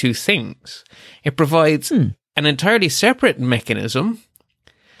those two things. It provides an entirely separate mechanism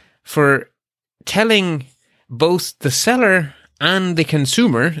for telling both the seller and the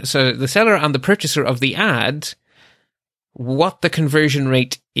consumer, so the seller and the purchaser of the ad, what the conversion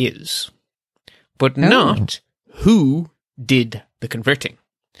rate is, but not who did the converting.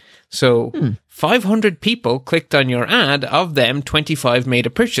 So 500 people clicked on your ad, of them 25 made a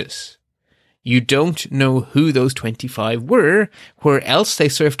purchase. You don't know who those 25 were, where else they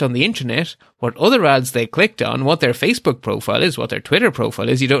surfed on the internet, what other ads they clicked on, what their Facebook profile is, what their Twitter profile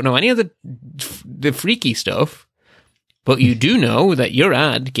is. You don't know any of the freaky stuff, but you do know that your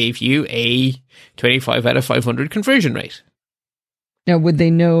ad gave you a 25 out of 500 conversion rate. Now, would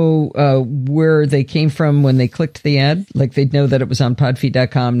they know where they came from when they clicked the ad? Like they'd know that it was on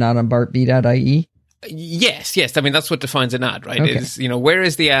podfeed.com, not on bartb.ie? Yes. I mean, that's what defines an ad, right? Okay. Is, where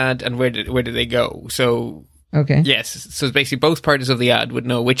is the ad and where did they go? So, okay. Yes. So basically both parties of the ad would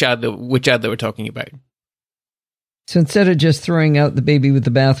know which ad they were talking about. So instead of just throwing out the baby with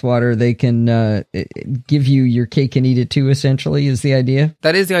the bathwater, they can give you your cake and eat it too, essentially, is the idea?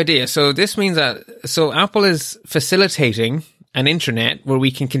 That is the idea. So this means that, Apple is facilitating an internet where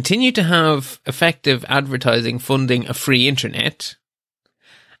we can continue to have effective advertising funding a free internet,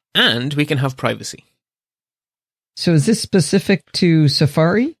 and we can have privacy. So is this specific to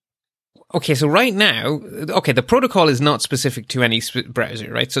Safari? Okay, so right now, the protocol is not specific to any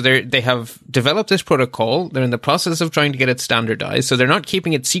browser, right? So they have developed this protocol. They're in the process of trying to get it standardized. So they're not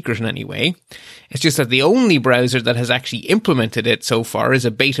keeping it secret in any way. It's just that the only browser that has actually implemented it so far is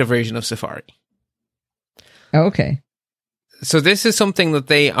a beta version of Safari. Oh, okay. So this is something that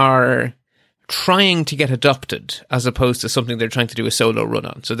they are trying to get adopted as opposed to something they're trying to do a solo run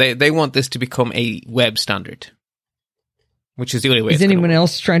on. So they want this to become a web standard, which is the only way. Is anyone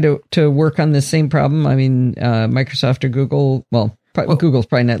else trying to work on this same problem? I mean, Microsoft or Google? Well, Google's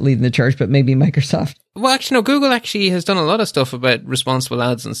probably not leading the charge, but maybe Microsoft. Well, actually, no, Google actually has done a lot of stuff about responsible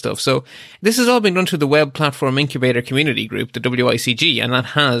ads and stuff. So this has all been done through the Web Platform Incubator Community Group, the WICG, and that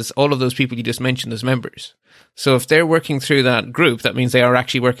has all of those people you just mentioned as members. So if they're working through that group, that means they are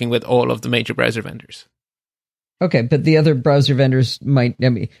actually working with all of the major browser vendors. Okay, but the other browser vendors might, I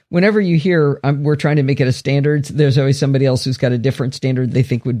mean, whenever you hear we're trying to make it a standard, there's always somebody else who's got a different standard they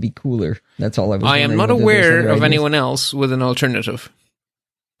think would be cooler. That's all I was wondering. I am not aware of anyone else with an alternative.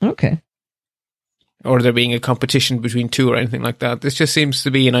 Okay. Or there being a competition between two or anything like that. This just seems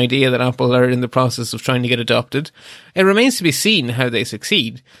to be an idea that Apple are in the process of trying to get adopted. It remains to be seen how they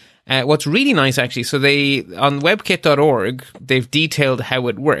succeed. What's really nice, actually, so on webkit.org, they've detailed how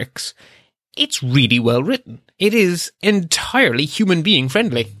it works. It's really well written. It is entirely human being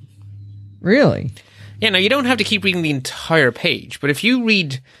friendly. Really? Yeah, now you don't have to keep reading the entire page, but if you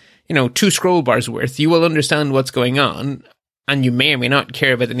read, 2 scroll bars worth, you will understand what's going on, and you may or may not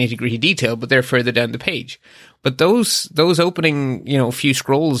care about the nitty-gritty detail, but they're further down the page. But those opening, few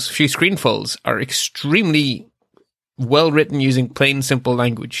screenfuls are extremely well written using plain, simple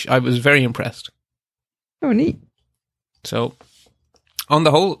language. I was very impressed. Oh, neat. So, on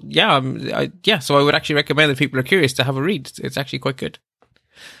the whole, so I would actually recommend that people are curious to have a read. It's actually quite good.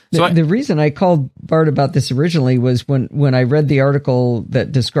 So the reason I called Bart about this originally was when I read the article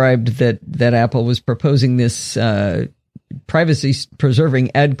that described that Apple was proposing this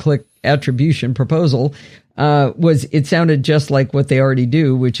privacy-preserving ad-click attribution proposal, it sounded just like what they already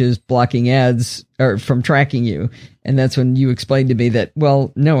do, which is blocking ads or from tracking you. And that's when you explained to me that,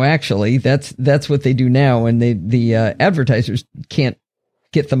 well, no, actually, that's what they do now, and the advertisers can't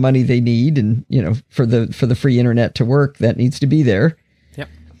get the money they need, and for the free internet to work, that needs to be there. Yep.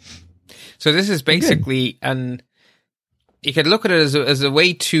 So this is basically, and you could look at it as a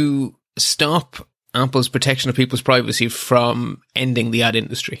way to stop Apple's protection of people's privacy from ending the ad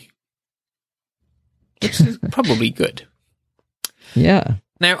industry, which is probably good. Yeah.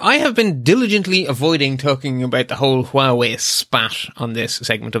 Now, I have been diligently avoiding talking about the whole Huawei spat on this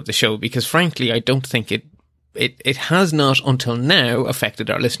segment of the show because, frankly, I don't think it has not until now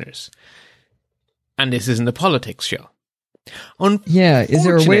affected our listeners. And this isn't a politics show. Yeah, is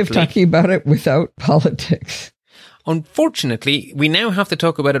there a way of talking about it without politics? Unfortunately, we now have to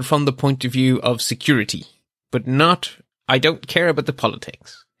talk about it from the point of view of security, but I don't care about the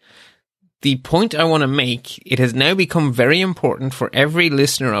politics. The point I want to make, it has now become very important for every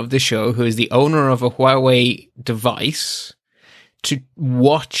listener of the show who is the owner of a Huawei device to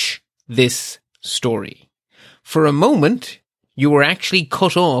watch this story. For a moment, you were actually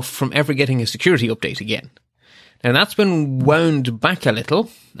cut off from ever getting a security update again. Now that's been wound back a little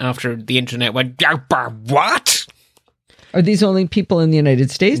after the internet went, what? Are these only people in the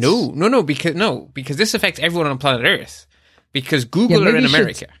United States? No, because this affects everyone on planet Earth. Because Google are in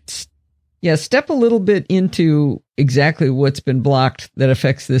America. Step a little bit into exactly what's been blocked that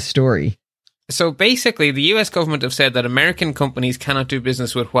affects this story. So basically, the US government have said that American companies cannot do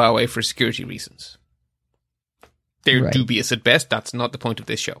business with Huawei for security reasons. They're dubious at best. That's not the point of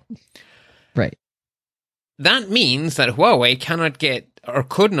this show. Right. That means that Huawei cannot get, or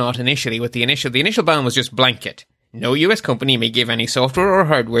could not initially, the initial ban was just blanket. No US company may give any software or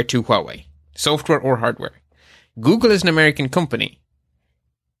hardware to Huawei. Software or hardware. Google is an American company.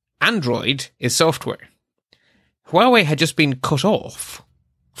 Android is software. Huawei had just been cut off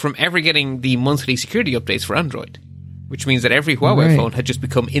from ever getting the monthly security updates for Android, which means that every Huawei phone had just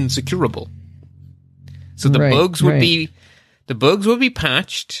become insecurable. So the bugs would be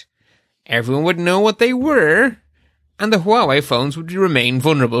patched, everyone would know what they were, and the Huawei phones would remain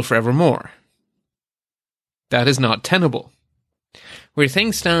vulnerable forevermore. That is not tenable. Where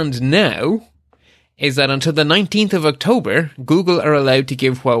things stand now is that until the 19th of October, Google are allowed to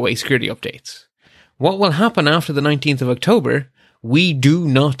give Huawei security updates. What will happen after the 19th of October, we do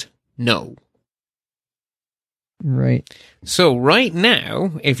not know. Right. So right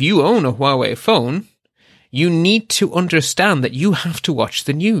now, if you own a Huawei phone, you need to understand that you have to watch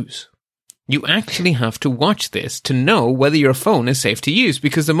the news. You actually have to watch this to know whether your phone is safe to use,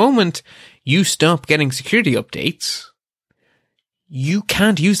 because the moment you stop getting security updates, you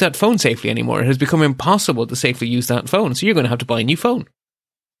can't use that phone safely anymore. It has become impossible to safely use that phone, so you're going to have to buy a new phone.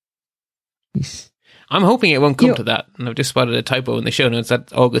 I'm hoping it won't come to that, and I've just spotted a typo in the show notes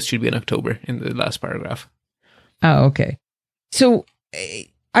that August should be in October in the last paragraph. Oh, okay. So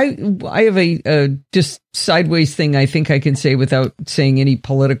I have a just sideways thing I think I can say without saying any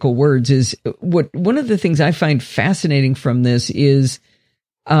political words is one of the things I find fascinating from this is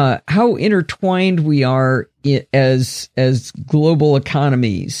how intertwined we are as global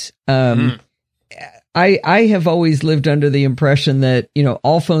economies. I have always lived under the impression that,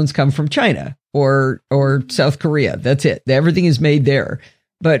 all phones come from China or South Korea. That's it. Everything is made there.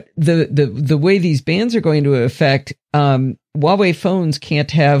 But the way these bans are going to affect, Huawei phones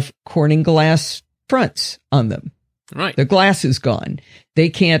can't have Corning glass fronts on them. Right. The glass is gone. They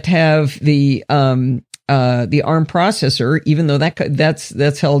can't have the ARM processor, even though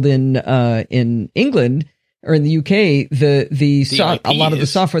that's held in England or in the UK. A lot of the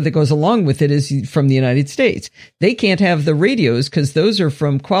software that goes along with it is from the United States. They can't have the radios because those are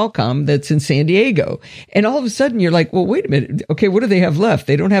from Qualcomm that's in San Diego. And all of a sudden you're like, well, wait a minute. Okay, what do they have left?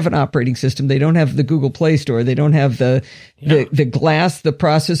 They don't have an operating system. They don't have the Google Play Store. They don't have the glass, the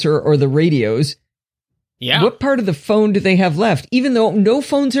processor, or the radios. Yeah. What part of the phone do they have left? Even though no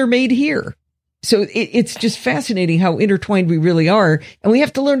phones are made here. So it's just fascinating how intertwined we really are. And we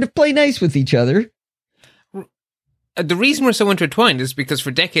have to learn to play nice with each other. The reason we're so intertwined is because for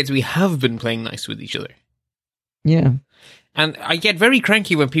decades we have been playing nice with each other. Yeah. And I get very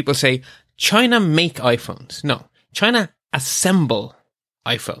cranky when people say, China make iPhones. No, China assemble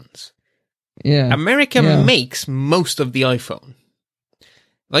iPhones. Yeah. America makes most of the iPhone.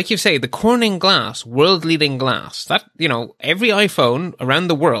 like you say, the Corning glass, world-leading glass, that, every iPhone around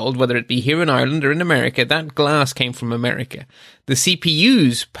the world, whether it be here in Ireland or in America, that glass came from America. The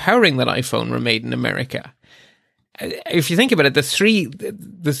CPUs powering that iPhone were made in America. If you think about it, the three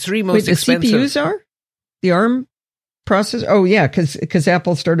most expensive... the CPUs are? The ARM processor? Oh, yeah, because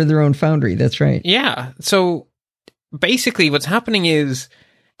Apple started their own foundry. That's right. Yeah. So basically what's happening is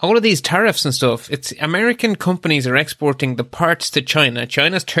all of these tariffs and stuff, it's American companies are exporting the parts to China.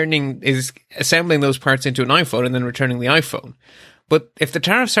 China's is assembling those parts into an iPhone and then returning the iPhone. But if the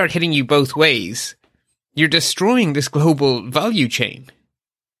tariffs start hitting you both ways, you're destroying this global value chain.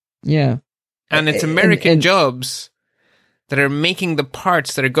 Yeah. And it's American jobs that are making the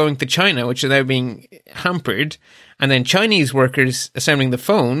parts that are going to China, which are now being hampered, and then Chinese workers assembling the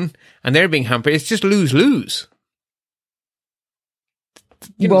phone, and they're being hampered. It's just lose-lose.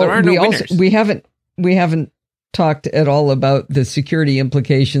 There are no winners. We haven't talked at all about the security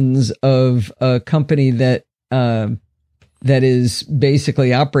implications of a company that is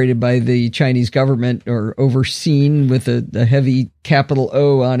basically operated by the Chinese government or overseen with a heavy capital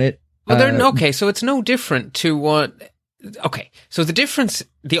O on it. Well, so it's no different to what... Okay, so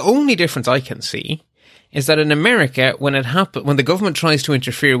the only difference I can see is that in America, when the government tries to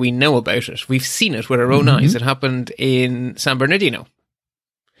interfere, we know about it. We've seen it with our own eyes. It happened in San Bernardino.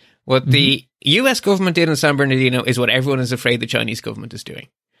 What the US government did in San Bernardino is what everyone is afraid the Chinese government is doing.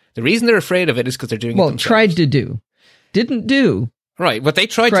 The reason they're afraid of it is because they're doing it themselves. Tried to do. Didn't do. Right, what they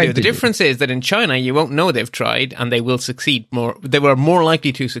tried to do. The difference is that in China, you won't know they've tried, and they will succeed more. They were more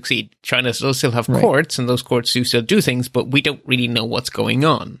likely to succeed. China does still have courts, and those courts do still do things, but we don't really know what's going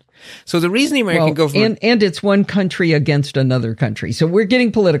on. So the reason the American government... And it's one country against another country. So we're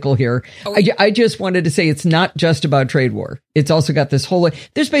getting political here. Oh. I just wanted to say it's not just about trade war. It's also got this whole...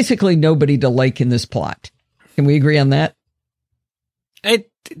 There's basically nobody to like in this plot. Can we agree on that? I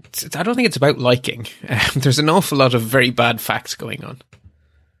don't think it's about liking. There's an awful lot of very bad facts going on.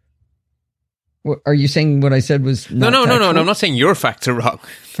 Are you saying what I said was not No, I'm not saying your facts are wrong.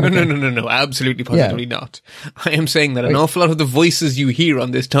 Okay. No, absolutely, positively not. I am saying that an awful lot of the voices you hear on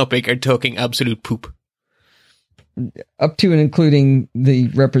this topic are talking absolute poop. Up to and including the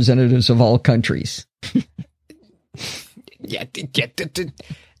representatives of all countries. Yeah.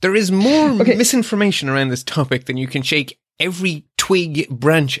 There is more misinformation around this topic than you can shake every twig,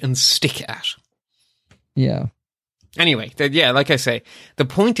 branch, and stick at. Yeah. Anyway, like I say, the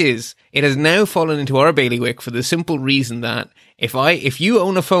point is, it has now fallen into our bailiwick for the simple reason that if you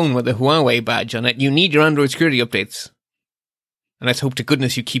own a phone with a Huawei badge on it, you need your Android security updates. And let's hope to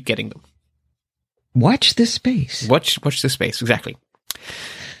goodness you keep getting them. Watch this space. Watch this space, exactly.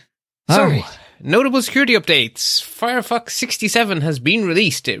 Notable security updates. Firefox 67 has been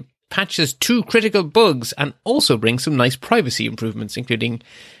released. It patches 2 critical bugs and also brings some nice privacy improvements, including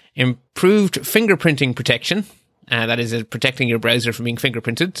improved fingerprinting protection. That is protecting your browser from being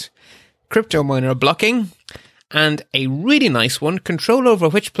fingerprinted, crypto miner blocking, and a really nice one, control over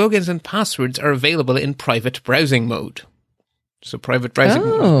which plugins and passwords are available in private browsing mode. So private browsing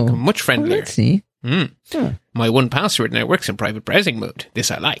mode, much friendlier. Let's see. Huh. My 1Password now works in private browsing mode. This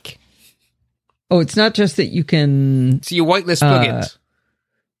I like. Oh, it's not just that you can... So you whitelist plugins.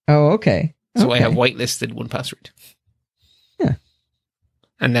 Okay. So I have whitelisted 1Password. Yeah.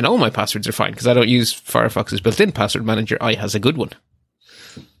 And then all my passwords are fine because I don't use Firefox's built-in password manager. I has a good one.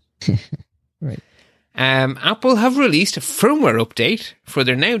 Right. Apple have released a firmware update for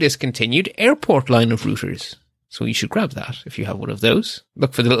their now discontinued airport line of routers. So you should grab that if you have one of those.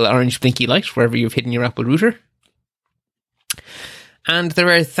 Look for the little orange blinky light wherever you've hidden your Apple router. And there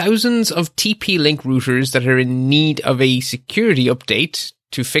are thousands of TP-Link routers that are in need of a security update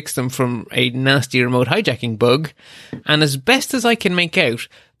to fix them from a nasty remote hijacking bug. And as best as I can make out,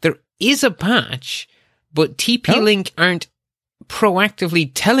 there is a patch, but TP-Link aren't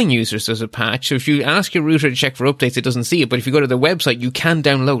proactively telling users there's a patch. So if you ask your router to check for updates, it doesn't see it. But if you go to their website, you can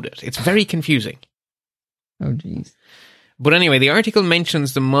download it. It's very confusing. Oh, geez. But anyway, the article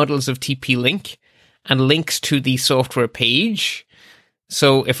mentions the models of TP-Link and links to the software page.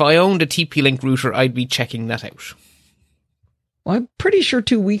 So if I owned a TP-Link router, I'd be checking that out. Well, I'm pretty sure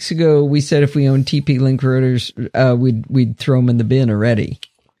 2 weeks ago we said if we owned TP-Link routers, we'd throw them in the bin already.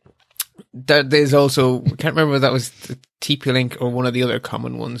 There's also, I can't remember if that was the TP-Link or one of the other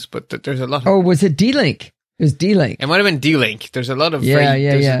common ones, but there's a lot of... Oh, was it D-Link? It was D-Link. It might have been D-Link. There's a lot of There's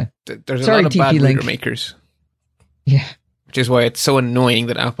a lot of bad TP-Link router makers. Yeah. Which is why it's so annoying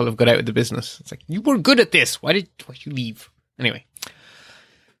that Apple have got out of the business. It's like, you were good at this. Why'd you leave? Anyway.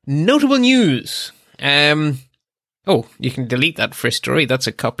 Notable news. You can delete that first story. That's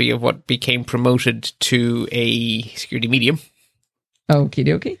a copy of what became promoted to a security medium. Okie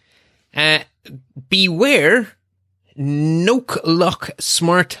dokie. Beware Noke Lock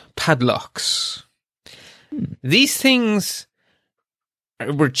smart padlocks. These things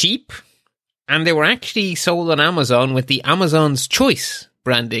were cheap, and they were actually sold on Amazon with the Amazon's Choice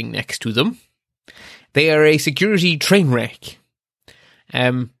branding next to them. They are a security train wreck.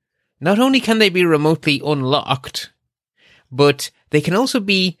 Not only can they be remotely unlocked, but they can also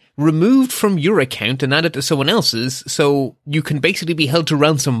be removed from your account and added to someone else's, so you can basically be held to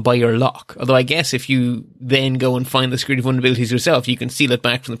ransom by your lock. Although I guess if you then go and find the security vulnerabilities yourself, you can steal it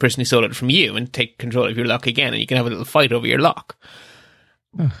back from the person who stole it from you and take control of your lock again, and you can have a little fight over your lock.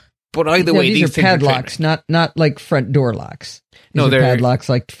 But either way, these are padlocks, not like front door locks. These are padlocks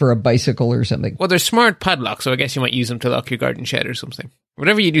like for a bicycle or something. Well, they're smart padlocks, so I guess you might use them to lock your garden shed or something.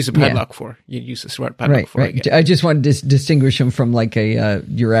 Whatever you'd use a padlock for, you'd use a smart padlock for. Right. I just wanted to distinguish them from like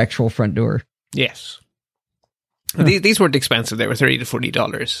your actual front door. Yes. Huh. These weren't expensive. They were $30 to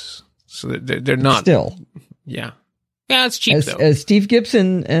 $40. So they're not. Still. Yeah. Yeah, it's cheap though. As Steve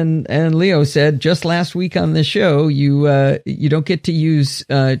Gibson and Leo said just last week on the show, you don't get to use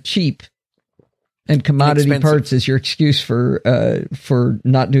cheap and commodity parts as your excuse for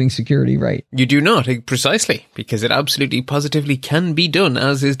not doing security right. You do not, precisely, because it absolutely positively can be done,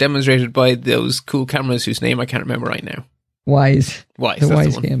 as is demonstrated by those cool cameras whose name I can't remember right now. Wise. The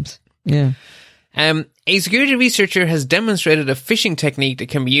Wise cams. Yeah. A security researcher has demonstrated a phishing technique that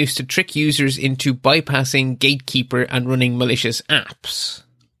can be used to trick users into bypassing Gatekeeper and running malicious apps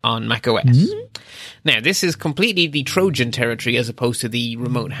on macOS. Mm-hmm. Now, this is completely the Trojan territory as opposed to the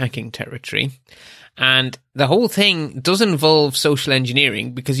remote hacking territory. And the whole thing does involve social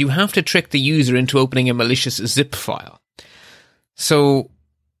engineering because you have to trick the user into opening a malicious zip file. So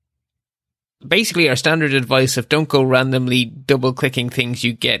basically our standard advice of don't go randomly double-clicking things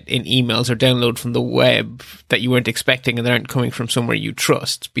you get in emails or download from the web that you weren't expecting and that aren't coming from somewhere you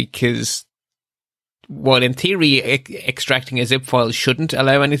trust, because while in theory extracting a zip file shouldn't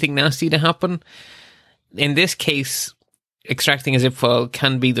allow anything nasty to happen, in this case extracting a zip file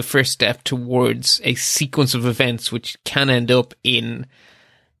can be the first step towards a sequence of events which can end up in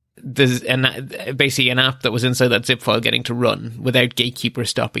basically an app that was inside that zip file getting to run without Gatekeeper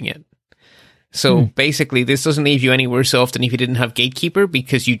stopping it. So basically, this doesn't leave you any worse off than if you didn't have Gatekeeper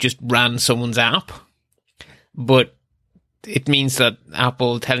because you just ran someone's app. But it means that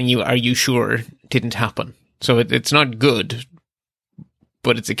Apple telling you, are you sure, didn't happen. So it's not good,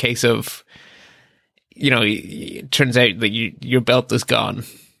 but it's a case of, it turns out that your belt is gone.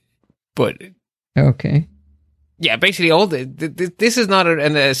 But okay. Yeah, basically this is not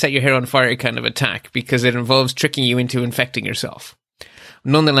a set your hair on fire kind of attack because it involves tricking you into infecting yourself.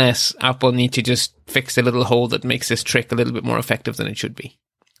 Nonetheless, Apple need to just fix the little hole that makes this trick a little bit more effective than it should be.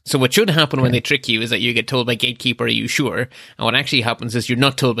 So what should happen when they trick you is that you get told by Gatekeeper, are you sure? And what actually happens is you're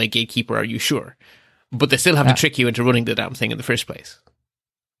not told by Gatekeeper, are you sure? But they still have to trick you into running the damn thing in the first place.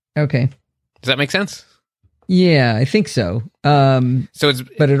 Okay. Does that make sense? Yeah, I think so. But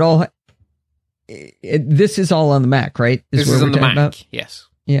this is all on the Mac, right? This is on the Mac, yes.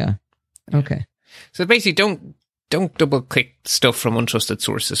 Yeah. Okay. So basically, don't double click stuff from untrusted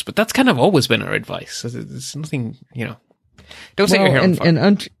sources, but that's kind of always been our advice. There's nothing, don't set your hair on fire.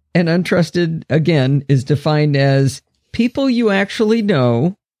 And untrusted, again, is defined as people you actually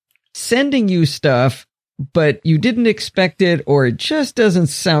know sending you stuff, but you didn't expect it or it just doesn't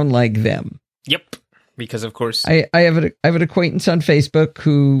sound like them. Yep. Because of course I have an acquaintance on Facebook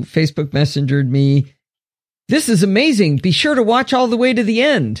who Facebook messengered me. This is amazing. Be sure to watch all the way to the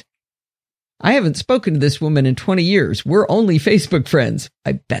end. I haven't spoken to this woman in 20 years. We're only Facebook friends.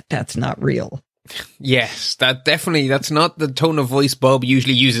 I bet that's not real. Yes, that's not the tone of voice Bob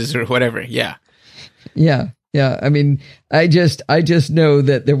usually uses or whatever. Yeah. Yeah. I mean, I just know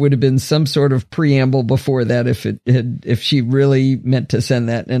that there would have been some sort of preamble before that if she really meant to send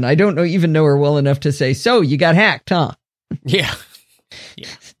that. And I don't even know her well enough to say, so you got hacked, huh? Yeah. Yeah,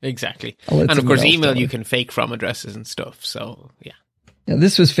 exactly. And of course, email you can fake from addresses and stuff. So, yeah. Yeah,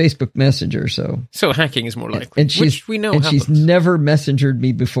 this was Facebook Messenger, so hacking is more likely, and which we know happens. She's never messengered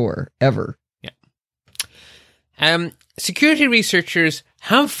me before, ever. Yeah. Security researchers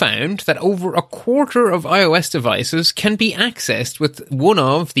have found that over a quarter of iOS devices can be accessed with one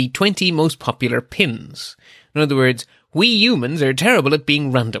of the 20 most popular pins. In other words, we humans are terrible at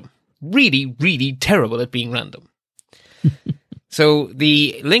being random. Really, really terrible at being random. So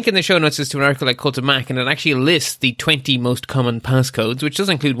the link in the show notes is to an article like Cult of Mac, and it actually lists the 20 most common passcodes, which does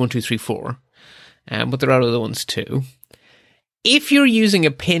include 1, 2, 3, 4. But there are other ones too. If you're using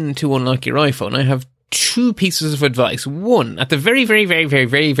a pin to unlock your iPhone, I have two pieces of advice. One, at the very, very, very, very,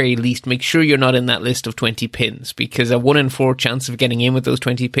 very, very least, make sure you're not in that list of 20 pins, because a 1 in 4 chance of getting in with those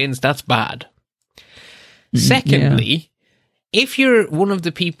 20 pins, that's bad. Secondly, if you're one of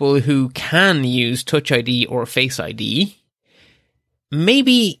the people who can use Touch ID or Face ID,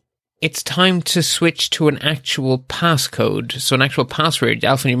 maybe it's time to switch to an actual passcode, so an actual password,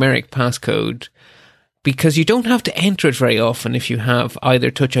 alphanumeric passcode, because you don't have to enter it very often if you have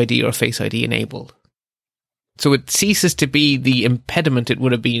either Touch ID or Face ID enabled. So it ceases to be the impediment it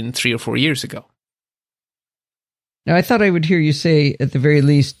would have been 3 or 4 years ago. Now, I thought I would hear you say, at the very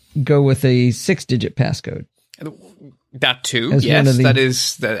least, go with a 6-digit passcode. That too, yes. That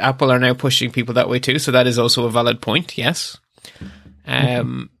is, Apple are now pushing people that way too, so that is also a valid point, yes.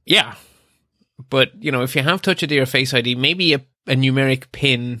 Yeah. But, if you have Touch ID or Face ID, maybe a numeric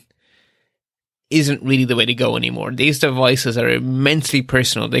PIN isn't really the way to go anymore. These devices are immensely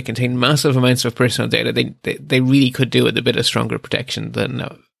personal. They contain massive amounts of personal data. They really could do with a bit of stronger protection than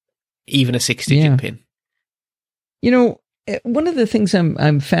even a 6-digit PIN. One of the things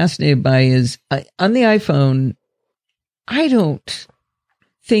I'm fascinated by is on the iPhone, I don't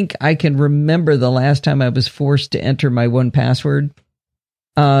think I can remember the last time I was forced to enter my 1Password.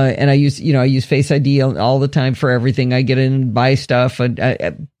 And I use Face ID all the time for everything. I get in and buy stuff.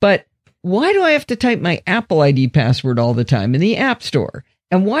 But why do I have to type my Apple ID password all the time in the App Store?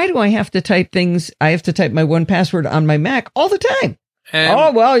 And why do I have to type things? I have to type my 1Password on my Mac all the time.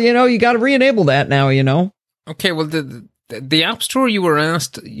 You got to re-enable that now, Okay, well, the App Store, you were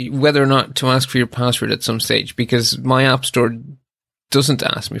asked whether or not to ask for your password at some stage, because my App Store doesn't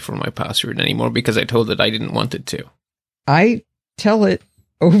ask me for my password anymore because I told it I didn't want it to. I tell it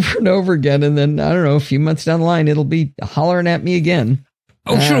over and over again, and then, I don't know, a few months down the line, it'll be hollering at me again.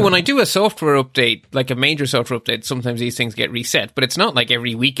 Oh, sure. When I do a software update, like a major software update, sometimes these things get reset, but it's not like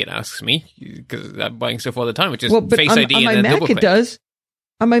every week it asks me, because I'm buying stuff all the time, which is Face ID and a double click.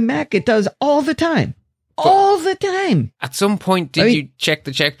 On my Mac, it does all the time. All the time. At some point, did you check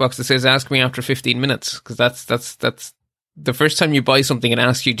the checkbox that says "Ask me after 15 minutes"? Because that's the first time you buy something, it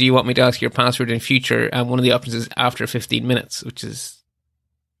asks you, "Do you want me to ask your password in future?" And one of the options is after 15 minutes, which is.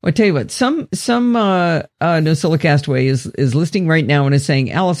 Well, I tell you what, some NosillaCastaway is listening right now and is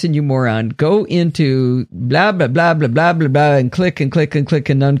saying, "Allison, you moron, go into blah blah blah blah blah blah blah and click and click and click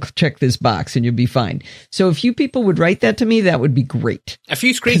and uncheck this box and you'll be fine." So if you people would write that to me, that would be great. A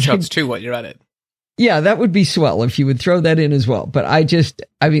few screenshots too while you're at it. Yeah, that would be swell if you would throw that in as well. But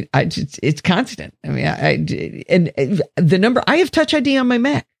it's constant. And the number, I have Touch ID on my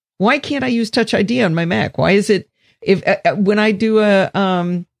Mac. Why can't I use Touch ID on my Mac? Why is it, when I do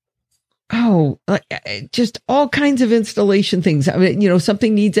just all kinds of installation things.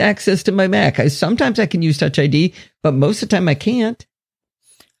 Something needs access to my Mac. Sometimes I can use Touch ID, but most of the time I can't.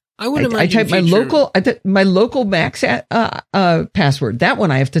 I would imagine I type my local Mac's password. That one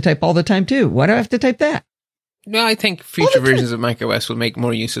I have to type all the time too. Why do I have to type that? No, I think future versions of macOS will make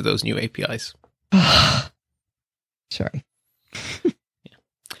more use of those new APIs. Sorry.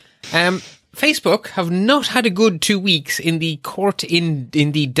 Facebook have not had a good 2 weeks in the court in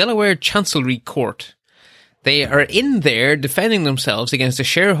the Delaware Chancery Court. They are in there defending themselves against a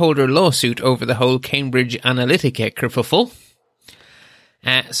shareholder lawsuit over the whole Cambridge Analytica kerfuffle.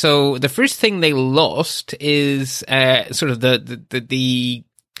 So the first thing they lost is sort of the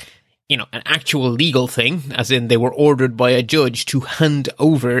an actual legal thing, as in they were ordered by a judge to hand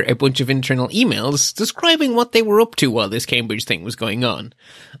over a bunch of internal emails describing what they were up to while this Cambridge thing was going on.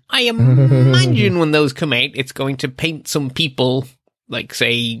 I imagine when those come out, it's going to paint some people, like,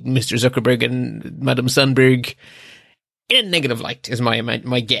 say, Mr. Zuckerberg and Madame Sandberg, in a negative light, is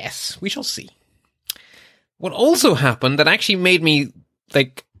my guess. We shall see. What also happened that actually made me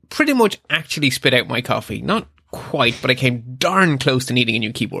pretty much actually spit out my coffee. Not quite, but I came darn close to needing a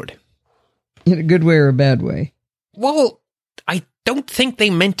new keyboard. In a good way or a bad way? Well, I don't think they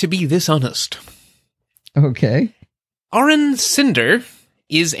meant to be this honest. Okay. Oren Cinder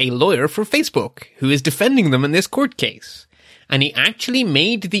is a lawyer for Facebook who is defending them in this court case. And he actually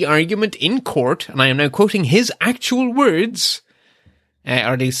made the argument in court, and I am now quoting his actual words,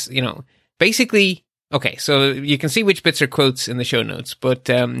 or these, basically... Okay, so you can see which bits are quotes in the show notes, but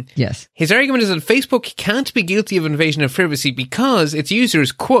yes. His argument is that Facebook can't be guilty of invasion of privacy because its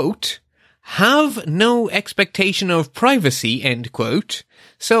users, quote, have no expectation of privacy, end quote.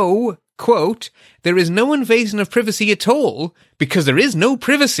 So, quote, there is no invasion of privacy at all because there is no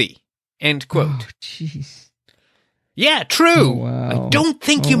privacy, end quote. Oh, jeez. Yeah, true. Oh, wow. I don't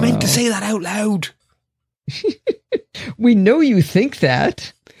think you meant to say that out loud. We know you think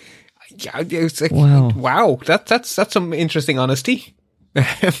that. Yeah, it's like, wow. That's some interesting honesty.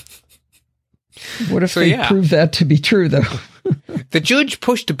 What if they prove that to be true, though? The judge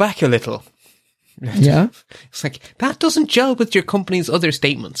pushed back a little. Yeah. It's like, that doesn't gel with your company's other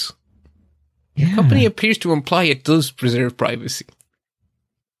statements. Yeah. The company appears to imply it does preserve privacy.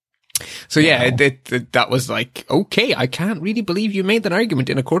 So that was like, okay, I can't really believe you made that argument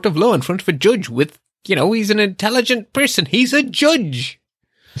in a court of law in front of a judge with, he's an intelligent person. He's a judge.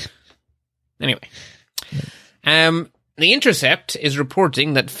 Anyway. The Intercept is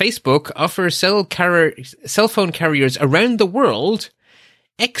reporting that Facebook offers cell phone carriers around the world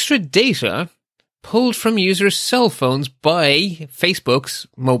extra data pulled from users' cell phones by Facebook's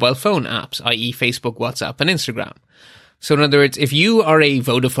mobile phone apps, i.e. Facebook, WhatsApp, and Instagram. So in other words, if you are a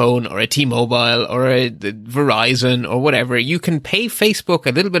Vodafone or a T-Mobile or a Verizon or whatever, you can pay Facebook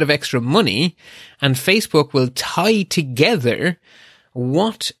a little bit of extra money, and Facebook will tie together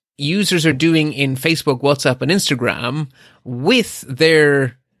what users are doing in Facebook, WhatsApp, and Instagram with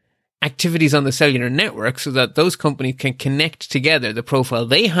their activities on the cellular network so that those companies can connect together the profile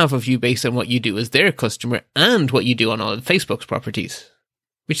they have of you based on what you do as their customer and what you do on all of Facebook's properties,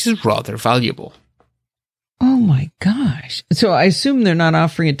 which is rather valuable. Oh my gosh. So I assume they're not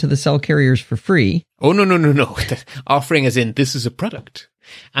offering it to the cell carriers for free. Oh, no. Offering as in this is a product.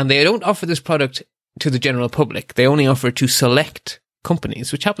 And they don't offer this product to the general public. They only offer it to select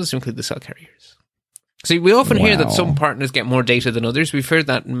companies, which happens to include the cell carriers. So we often hear that some partners get more data than others. We've heard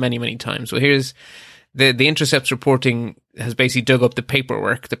that many, many times. Well, here's the Intercept's reporting has basically dug up the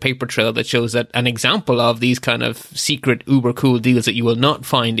paperwork, the paper trail that shows that an example of these kind of secret uber cool deals that you will not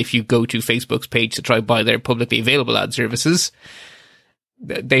find if you go to Facebook's page to try to buy their publicly available ad services.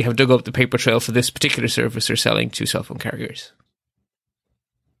 They have dug up the paper trail for this particular service they're selling to cell phone carriers.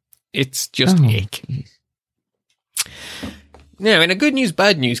 It's just ick. Geez. Now, in a good news,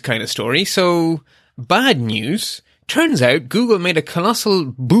 bad news kind of story. So, bad news. Turns out Google made a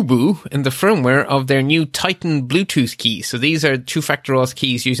colossal boo-boo in the firmware of their new Titan Bluetooth keys. So these are two-factor auth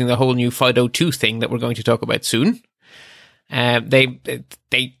keys using the whole new FIDO2 thing that we're going to talk about soon. They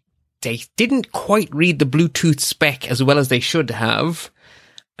didn't quite read the Bluetooth spec as well as they should have.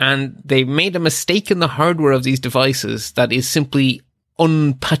 And they made a mistake in the hardware of these devices that is simply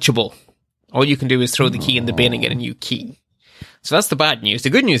unpatchable. All you can do is throw the key in the bin and get a new key. So that's the bad news. The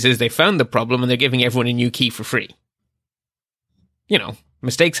good news is they found the problem and they're giving everyone a new key for free.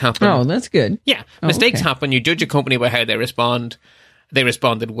 Mistakes happen. Oh, that's good. Yeah, mistakes happen. You judge a company by how they respond. They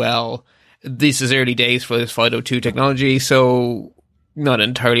responded well. This is early days for this FIDO2 technology, so not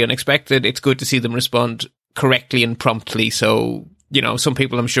entirely unexpected. It's good to see them respond correctly and promptly. So, some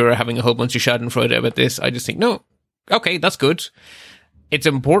people I'm sure are having a whole bunch of schadenfreude about this. I just think, no, okay, that's good. It's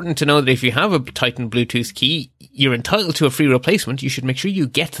important to know that if you have a Titan Bluetooth key, you're entitled to a free replacement. You should make sure you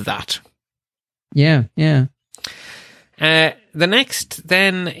get that. Yeah. The next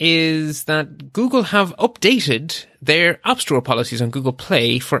then is that Google have updated their App Store policies on Google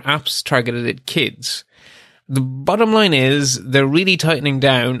Play for apps targeted at kids. The bottom line is they're really tightening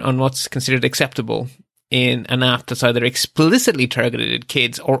down on what's considered acceptable in an app that's either explicitly targeted at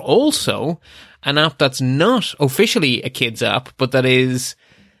kids or also an app that's not officially a kids app, but that is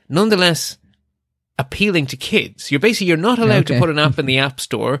nonetheless appealing to kids. You're not allowed to put an app in the App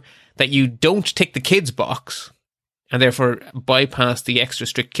Store that you don't tick the kids box and therefore bypass the extra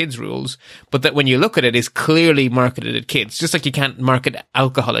strict kids rules, but that when you look at it is clearly marketed at kids. Just like you can't market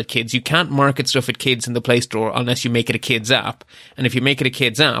alcohol at kids, you can't market stuff at kids in the Play Store unless you make it a kids app. And if you make it a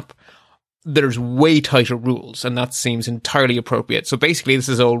kids app, there's way tighter rules, and that seems entirely appropriate. So basically, this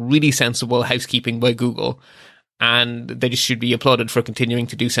is all really sensible housekeeping by Google, and they just should be applauded for continuing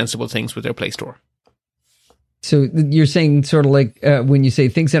to do sensible things with their Play Store. So you're saying sort of like when you say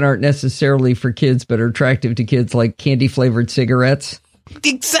things that aren't necessarily for kids but are attractive to kids, like candy-flavored cigarettes?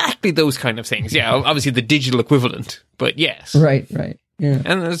 Exactly those kind of things. Yeah, obviously the digital equivalent, but yes. Right. Yeah.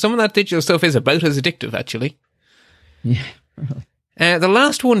 And some of that digital stuff is about as addictive, actually. Yeah, really. The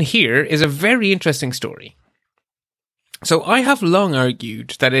last one here is a very interesting story. So I have long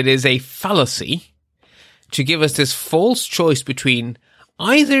argued that it is a fallacy to give us this false choice between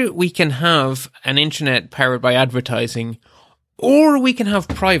either we can have an internet powered by advertising or we can have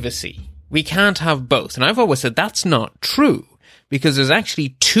privacy. We can't have both. And I've always said that's not true because there's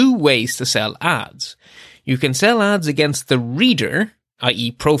actually two ways to sell ads. You can sell ads against the reader,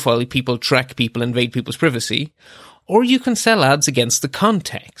 i.e. profile people, track people, invade people's privacy, or you can sell ads against the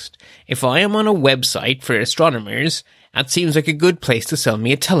context. If I am on a website for astronomers, that seems like a good place to sell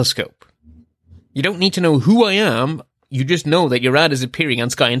me a telescope. You don't need to know who I am. You just know that your ad is appearing on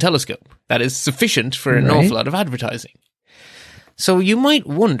Sky and Telescope. That is sufficient for an awful lot of advertising. So you might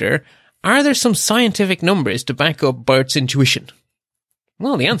wonder, are there some scientific numbers to back up Bart's intuition?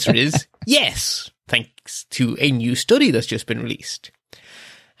 Well, the answer is yes, thanks to a new study that's just been released.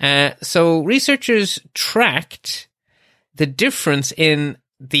 So researchers tracked the difference in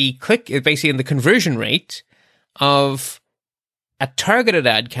the basically in the conversion rate of a targeted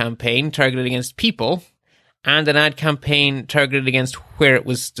ad campaign targeted against people and an ad campaign targeted against where it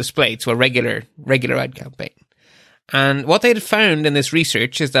was displayed, so a regular ad campaign. And what they had found in this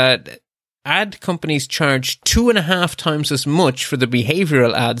research is that ad companies charge 2.5 times as much for the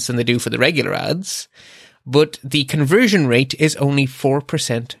behavioral ads than they do for the regular ads, but the conversion rate is only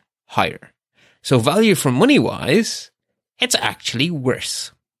 4% higher. So value for money wise, it's actually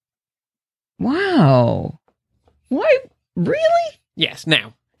worse. Wow. Why? Really? Yes.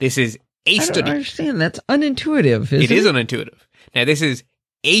 Now, this is a study. I don't understand. That's unintuitive, isn't it? It is unintuitive. Now, this is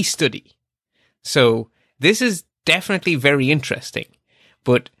a study. So this is definitely very interesting,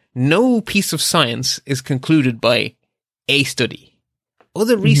 but no piece of science is concluded by a study.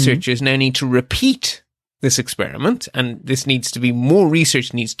 Other researchers now need to repeat this experiment, and more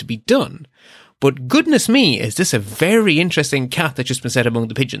research needs to be done. But goodness me, is this a very interesting cat that's just been set among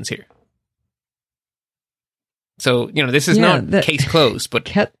the pigeons here. So, this is not case closed, but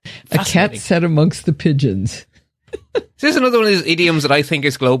a cat set amongst the pigeons. Is this another one of those idioms that I think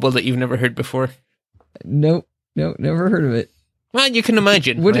is global that you've never heard before? Nope. No, never heard of it. Well, you can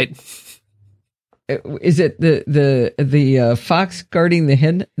imagine, right? Is it the fox guarding the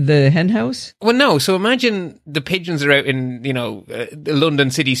hen house? Well, no. So imagine the pigeons are out in, London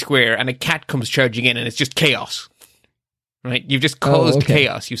City Square and a cat comes charging in and it's just chaos, right? You've just caused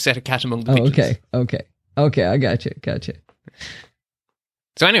chaos. You've set a cat among the pigeons. Okay, I gotcha.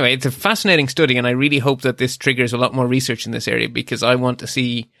 So anyway, it's a fascinating study, and I really hope that this triggers a lot more research in this area because I want to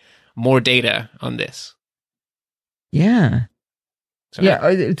see more data on this. Yeah. So, no,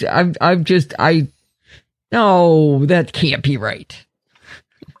 that can't be right.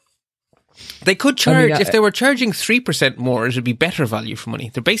 They could charge, if they were charging 3% more, it would be better value for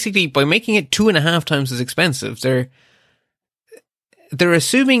money. They're basically, by making it 2.5 times as expensive, they're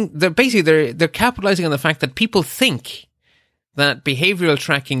assuming, they're capitalizing on the fact that people think that behavioral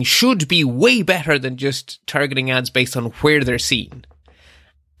tracking should be way better than just targeting ads based on where they're seen.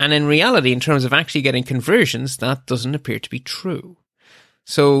 And in reality, in terms of actually getting conversions, that doesn't appear to be true.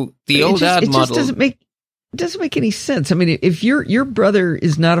 So the old ad model doesn't make any sense. I mean, if your brother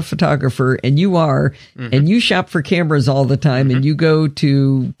is not a photographer and you are, and you shop for cameras all the time, and you go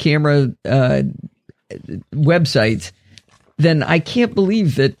to camera websites, then I can't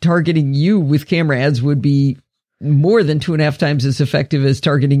believe that targeting you with camera ads would be more than 2.5 times as effective as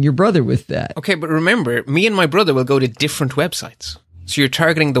targeting your brother with that. Okay, but remember, me and my brother will go to different websites. So you're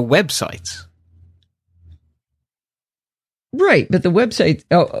targeting the websites. Right, but the website...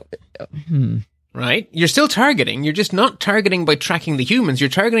 Right? You're still targeting. You're just not targeting by tracking the humans. You're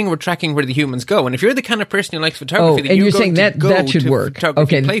targeting or tracking where the humans go. And if you're the kind of person who likes photography, then you're saying that should work.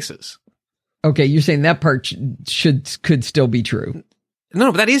 Places. Okay, you're saying that part could still be true.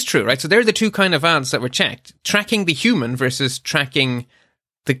 No, but that is true, right? So they're the two kind of ads that were checked. Tracking the human versus tracking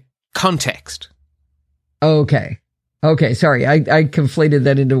the context. Okay, sorry. I conflated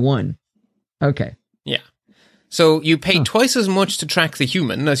that into one. Okay. Yeah. So you pay twice as much to track the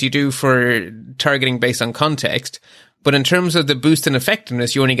human as you do for targeting based on context. But in terms of the boost in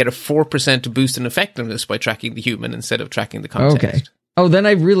effectiveness, you only get a 4% boost in effectiveness by tracking the human instead of tracking the context. Okay. Oh, then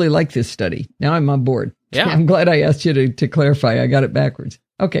I really like this study. Now I'm on board. Yeah. I'm glad I asked you to clarify. I got it backwards.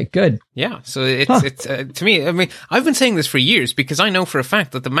 Okay, good. Yeah. So it's to me, I mean, I've been saying this for years because I know for a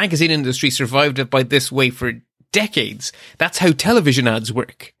fact that the magazine industry survived by this way for decades. That's how television ads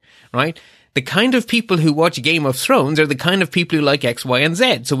work, right? The kind of people who watch Game of Thrones are the kind of people who like X, Y, and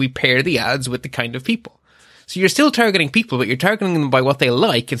Z. So we pair the ads with the kind of people. So you're still targeting people, but you're targeting them by what they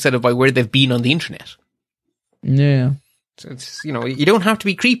like instead of by where they've been on the internet. Yeah. So it's, you don't have to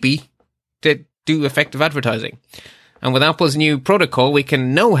be creepy to do effective advertising. And with Apple's new protocol, we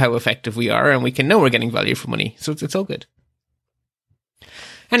can know how effective we are and we can know we're getting value for money. So it's all good.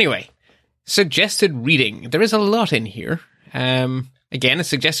 Anyway, suggested reading. There is a lot in here. Again, it's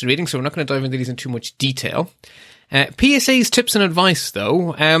suggested reading, so we're not going to dive into these in too much detail. PSA's tips and advice,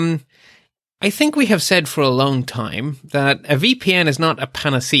 though. I think we have said for a long time that a VPN is not a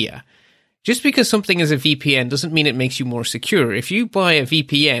panacea. Just because something is a VPN doesn't mean it makes you more secure. If you buy a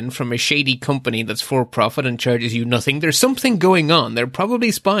VPN from a shady company that's for profit and charges you nothing, there's something going on. They're probably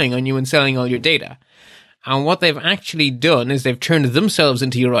spying on you and selling all your data. And what they've actually done is they've turned themselves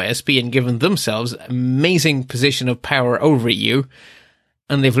into your ISP and given themselves amazing position of power over you.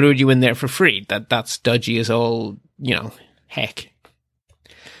 And they've lured you in there for free. That's dodgy as all, heck.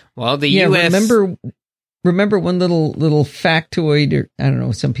 Well, the US... remember one little factoid, or I don't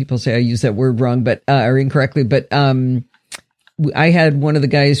know, some people say I use that word wrong, but or incorrectly, but I had one of the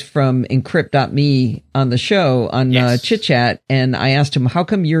guys from Encrypt.me on the show on Chit Chat, and I asked him, how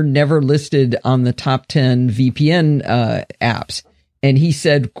come you're never listed on the top 10 VPN apps? And he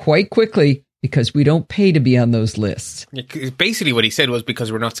said quite quickly, because we don't pay to be on those lists. Basically what he said was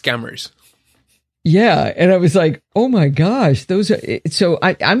because we're not scammers. Yeah. And I was like, oh my gosh, those are, so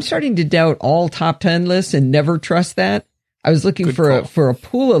I'm starting to doubt all top 10 lists and never trust that. I was looking for a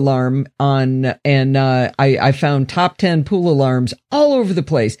pool alarm on, and I found top 10 pool alarms all over the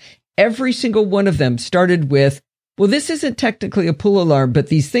place. Every single one of them started with, well, this isn't technically a pool alarm, but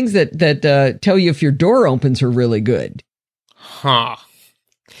these things that tell you if your door opens are really good. Huh.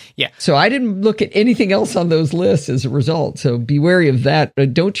 Yeah. So I didn't look at anything else on those lists as a result. So be wary of that.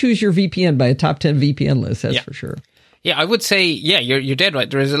 But don't choose your VPN by a top 10 VPN list. That's for sure. Yeah, I would say, you're dead right.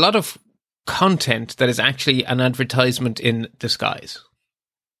 There is a lot of content that is actually an advertisement in disguise.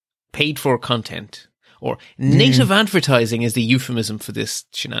 Paid for content. Or native advertising is the euphemism for this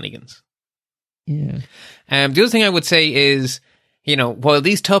shenanigans. Yeah. The other thing I would say is, while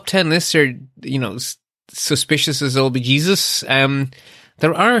these top 10 lists are, suspicious as all bejesus,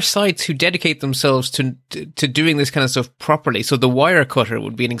 there are sites who dedicate themselves to doing this kind of stuff properly. So the Wirecutter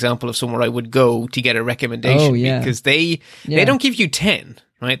would be an example of somewhere I would go to get a recommendation, because they don't give you 10,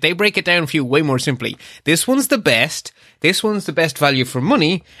 right? They break it down for you way more simply. This one's the best. This one's the best value for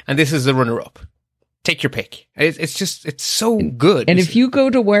money, and this is the runner-up. Take your pick. It's so good. And if you go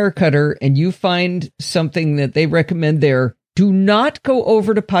to Wirecutter and you find something that they recommend there, do not go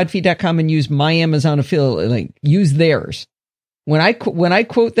over to podfeed.com and use my Amazon affiliate link. Use theirs. When I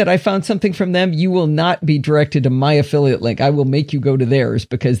quote that I found something from them, you will not be directed to my affiliate link. I will make you go to theirs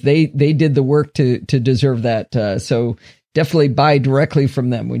because they did the work to deserve that. So definitely buy directly from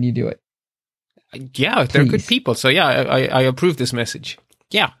them when you do it. Yeah, they're good people. So yeah, I approve this message.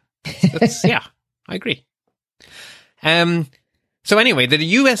 Yeah, I agree. So anyway, the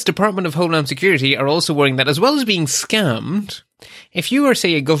US Department of Homeland Security are also worrying that as well as being scammed, if you are,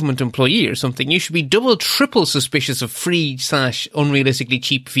 say, a government employee or something, you should be double, triple suspicious of free/unrealistically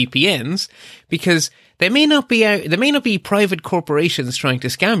cheap VPNs, because they may not be private corporations trying to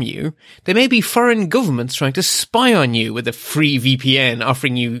scam you. They may be foreign governments trying to spy on you with a free VPN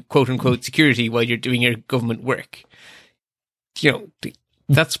offering you quote unquote security while you're doing your government work.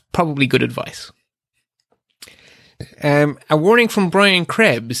 That's probably good advice. A warning from Brian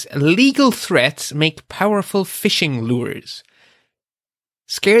Krebs. Legal threats make powerful phishing lures.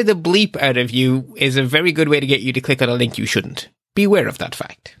 Scare the bleep out of you is a very good way to get you to click on a link you shouldn't. Beware of that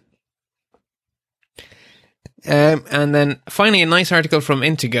fact. And then finally, a nice article from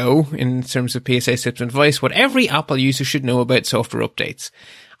Intego in terms of PSA tips and advice. What every Apple user should know about software updates.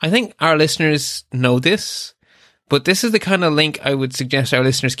 I think our listeners know this, but this is the kind of link I would suggest our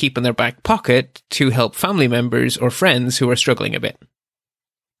listeners keep in their back pocket to help family members or friends who are struggling a bit.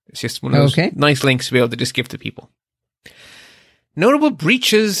 It's just one of those nice links to be able to just give to people. Notable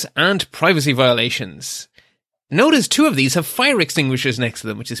breaches and privacy violations. Notice 2 of these have fire extinguishers next to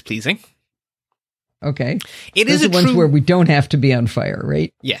them, which is pleasing. Okay. It Those is are ones where we don't have to be on fire,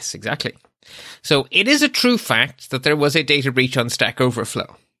 right? Yes, exactly. So it is a true fact that there was a data breach on Stack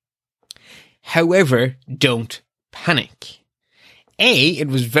Overflow. However, don't panic. A, it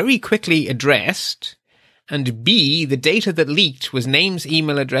was very quickly addressed, and B, the data that leaked was names,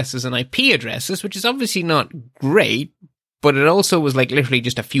 email addresses, and IP addresses, which is obviously not great, but it also was like literally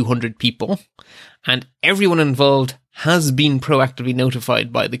just a few hundred people, and everyone involved has been proactively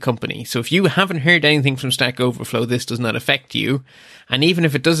notified by the company. So if you haven't heard anything from Stack Overflow, this does not affect you. And even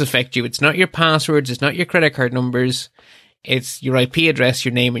if it does affect you, it's not your passwords, it's not your credit card numbers, it's your IP address,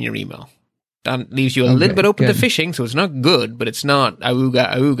 your name, and your email. That leaves you a little bit open to phishing, so it's not good, but it's not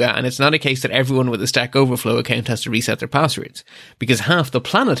auga, and it's not a case that everyone with a Stack Overflow account has to reset their passwords, because half the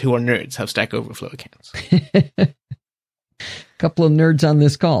planet who are nerds have Stack Overflow accounts. Couple of nerds on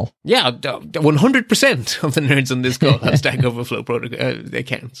this call. Yeah, 100% of the nerds on this call have Stack Overflow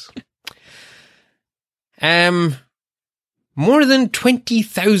accounts. More than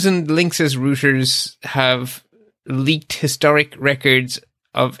 20,000 Linksys routers have leaked historic records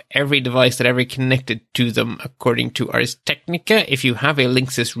of every device that ever connected to them, according to Ars Technica. If you have a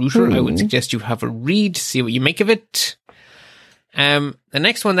Linksys router, I would suggest you have a read, see what you make of it. The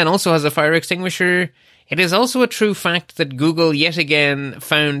next one then also has a fire extinguisher. It is also a true fact that Google yet again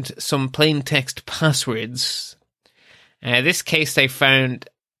found some plain text passwords. This case they found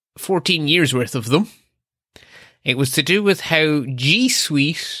 14 years worth of them. It was to do with how G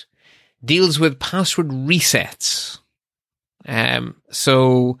Suite deals with password resets.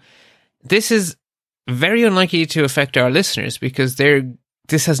 So this is very unlikely to affect our listeners because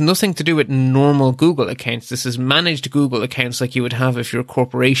this has nothing to do with normal Google accounts. This is managed Google accounts like you would have if you're a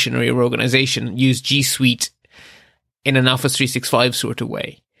corporation or your organization use G Suite in an Office 365 sort of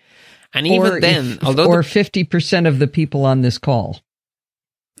way. And even although 50% of the people on this call.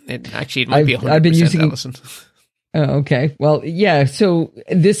 It might be 100%, I've been using, Alison. Okay. Well, yeah. So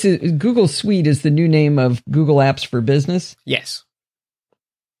this is Google Suite is the new name of Google Apps for Business. Yes.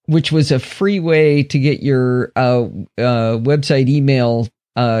 Which was a free way to get your website email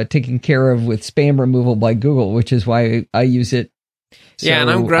taken care of with spam removal by Google, which is why I use it. So yeah, and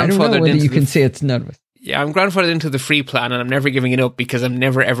I'm grandfathered I don't know whether into you can say it's none of it. Yeah, I'm grandfathered into the free plan, and I'm never giving it up because I'm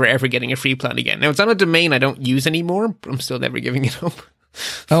never, ever, ever getting a free plan again. Now, it's on a domain I don't use anymore, but I'm still never giving it up.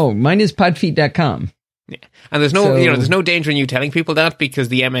 Oh, mine is podfeet.com. Yeah, and there's no danger in you telling people that because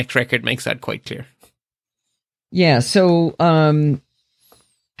the MX record makes that quite clear. Yeah, so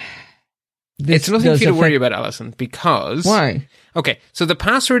it's nothing for you to worry about, Alison, because... Why? Okay, so the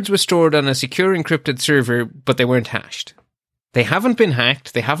passwords were stored on a secure encrypted server, but they weren't hashed. They haven't been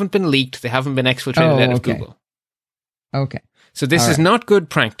hacked, they haven't been leaked, they haven't been exfiltrated out of Google. Okay. So this is not good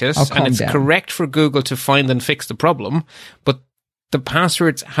practice, and it's down. correct for Google to find and fix the problem, but the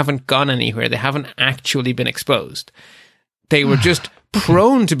passwords haven't gone anywhere. They haven't actually been exposed. They were just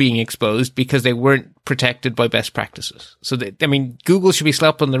prone to being exposed because they weren't protected by best practices. So, Google should be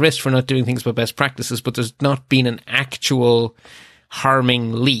slapped on the wrist for not doing things by best practices, but there's not been an actual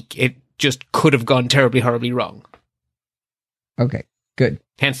harming leak. It just could have gone terribly, horribly wrong. Okay, good.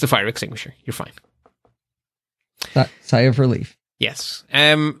 Hence the fire extinguisher. You're fine. Sigh of relief. Yes.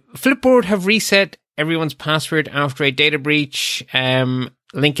 Flipboard have reset everyone's password after a data breach.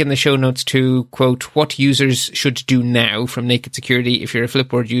 Link in the show notes to, quote, what users should do now from Naked Security. If you're a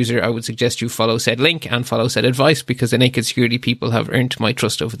Flipboard user, I would suggest you follow said link and follow said advice because the Naked Security people have earned my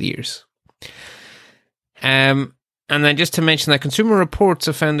trust over the years. And then just to mention that Consumer Reports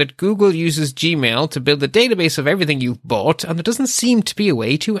have found that Google uses Gmail to build a database of everything you've bought, and there doesn't seem to be a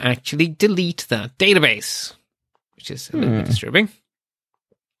way to actually delete that database, which is a little bit disturbing.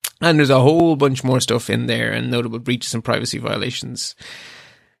 And there's a whole bunch more stuff in there and notable breaches and privacy violations.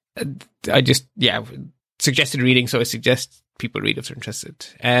 Suggested reading, so I suggest people read if they're interested.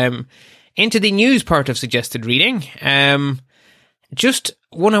 Into the news part of suggested reading. Just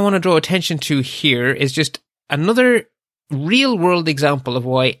one I want to draw attention to here is just another real-world example of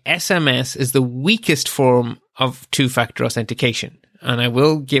why SMS is the weakest form of two-factor authentication. And I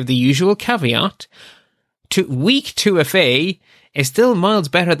will give the usual caveat. Weak 2FA is still miles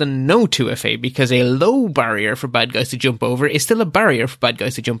better than no 2FA because a low barrier for bad guys to jump over is still a barrier for bad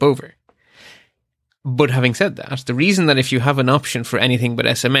guys to jump over. But having said that, the reason that if you have an option for anything but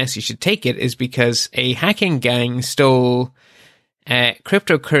SMS, you should take it is because a hacking gang stole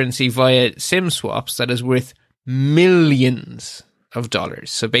cryptocurrency via SIM swaps that is worth millions of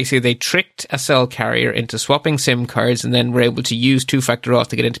dollars. So basically they tricked a cell carrier into swapping SIM cards and then were able to use two-factor auth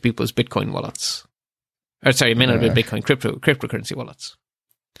to get into people's Bitcoin wallets. Or sorry, it may not have been Bitcoin, cryptocurrency wallets.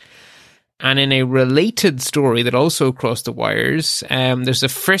 And in a related story that also crossed the wires, there's a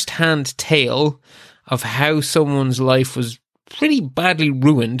first-hand tale of how someone's life was pretty badly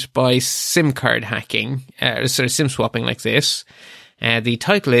ruined by SIM card hacking, SIM swapping like this. The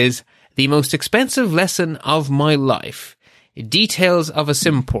title is The Most Expensive Lesson of My Life. Details of a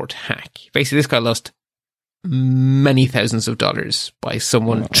SIM port hack. Basically, this guy lost many thousands of dollars by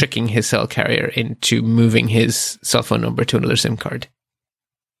someone tricking his cell carrier into moving his cell phone number to another SIM card.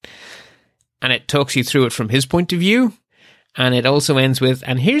 And it talks you through it from his point of view. And it also ends with,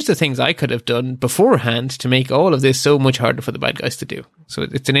 and here's the things I could have done beforehand to make all of this so much harder for the bad guys to do. So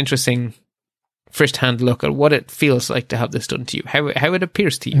it's an interesting first-hand look at what it feels like to have this done to you, how it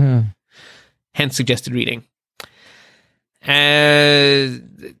appears to you. Hence suggested reading.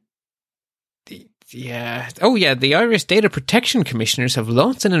 The Irish Data Protection Commissioners have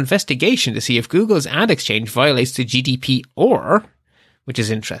launched an investigation to see if Google's ad exchange violates the GDPR, which is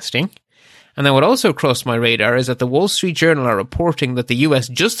interesting. And then what also crossed my radar is that the Wall Street Journal are reporting that the US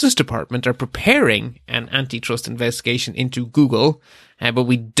Justice Department are preparing an antitrust investigation into Google, but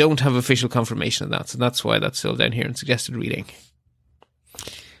we don't have official confirmation of that, so that's why that's still down here in suggested reading.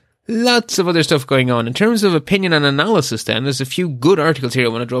 Lots of other stuff going on. In terms of opinion and analysis then, there's a few good articles here I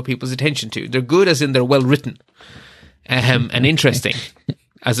want to draw people's attention to. They're good as in they're well written and interesting,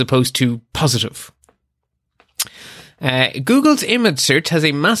 as opposed to positive. Google's image search has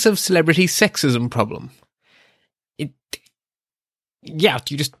a massive celebrity sexism problem. The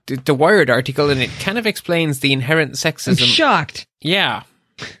Wired article, and it kind of explains the inherent sexism. I'm shocked. Yeah.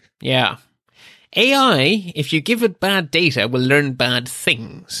 AI, if you give it bad data, will learn bad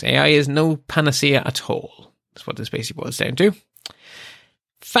things. AI is no panacea at all. That's what this basically boils down to.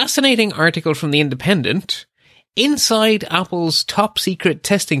 Fascinating article from The Independent. Inside Apple's top secret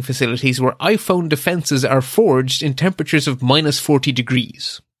testing facilities where iPhone defenses are forged in temperatures of minus 40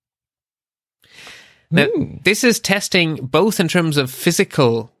 degrees. Now, this is testing both in terms of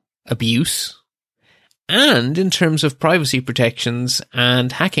physical abuse and in terms of privacy protections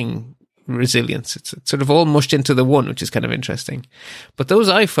and hacking resilience. It's sort of all mushed into the one, which is kind of interesting. But those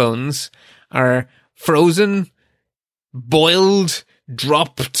iPhones are frozen, boiled,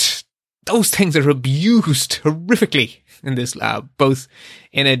 dropped. Those things are abused horrifically in this lab, both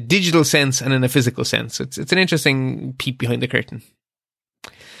in a digital sense and in a physical sense. So it's an interesting peek behind the curtain.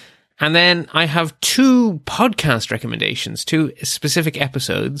 And then I have 2 podcast recommendations, 2 specific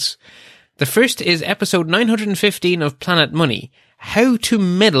episodes. The first is episode 915 of Planet Money, How to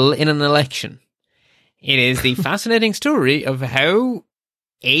Meddle in an Election. It is the fascinating story of how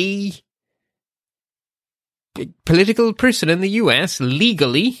a political person in the US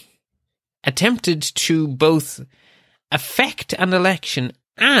legally attempted to both affect an election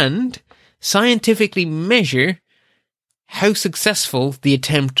and scientifically measure how successful the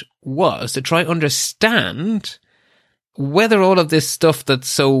attempt was, to try and understand whether all of this stuff that's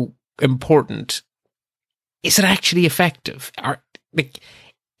so important, is it actually effective?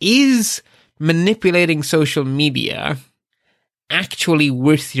 Is manipulating social media actually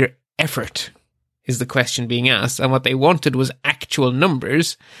worth your effort, is the question being asked. And what they wanted was actual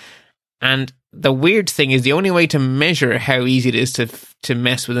numbers. And the weird thing is the only way to measure how easy it is to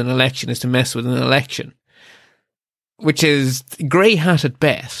mess with an election is to mess with an election, which is grey hat at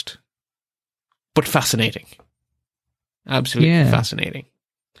best, but fascinating. Absolutely fascinating.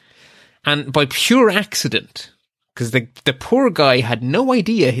 And by pure accident, because the poor guy had no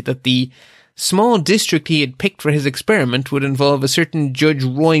idea that the small district he had picked for his experiment would involve a certain Judge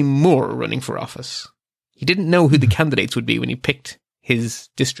Roy Moore running for office. He didn't know who the candidates would be when he picked his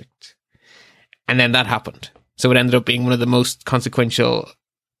district. And then that happened. So it ended up being one of the most consequential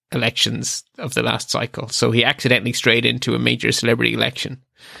elections of the last cycle. So he accidentally strayed into a major celebrity election,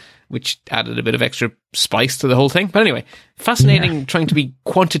 which added a bit of extra spice to the whole thing. But anyway, fascinating trying to be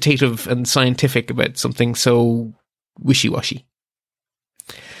quantitative and scientific about something so wishy-washy.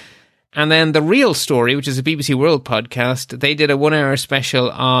 And then The Real Story, which is a BBC World podcast, they did a 1-hour special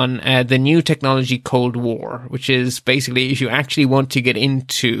on the new technology Cold War, which is basically if you actually want to get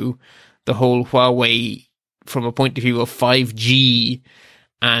into the whole Huawei from a point of view of 5G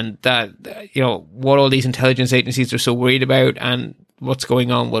and that, you know, what all these intelligence agencies are so worried about and what's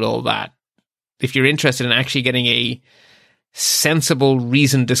going on with all that. If you're interested in actually getting a sensible,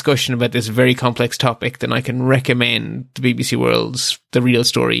 reasoned discussion about this very complex topic, then I can recommend the BBC World's The Real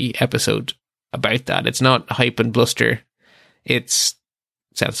Story episode about that. It's not hype and bluster. It's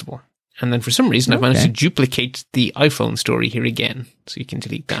sensible. And then for some reason, I've managed to duplicate the iPhone story here again. So you can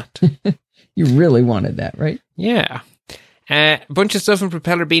delete that. You really wanted that, right? Yeah. A bunch of stuff in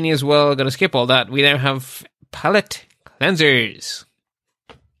Propeller Beanie as well. Going to skip all that. We now have palette cleansers.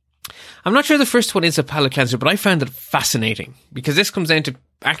 I'm not sure the first one is a palette cleanser, but I found it fascinating because this comes down to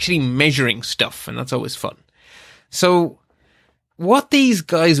actually measuring stuff, and that's always fun. So what these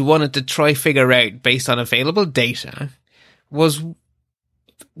guys wanted to try figure out based on available data was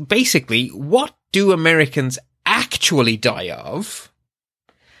basically, what do Americans actually die of?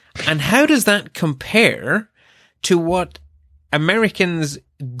 And how does that compare to what Americans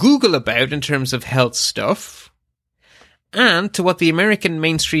Google about in terms of health stuff and to what the American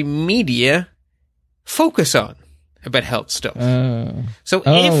mainstream media focus on about health stuff?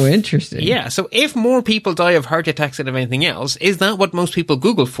 Interesting. Yeah. So if more people die of heart attacks than of anything else, is that what most people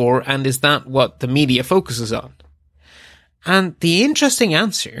Google for? And is that what the media focuses on? And the interesting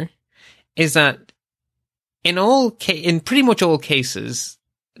answer is that in pretty much all cases,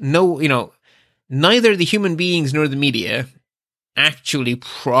 neither the human beings nor the media actually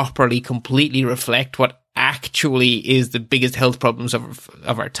properly, completely reflect what actually is the biggest health problems of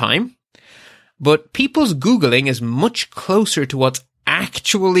our time. But people's Googling is much closer to what's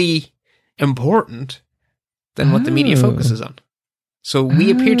actually important than what the media focuses on. So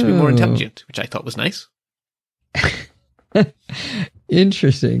we appear to be more intelligent, which I thought was nice.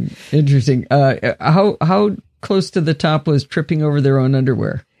 Interesting. How close to the top was tripping over their own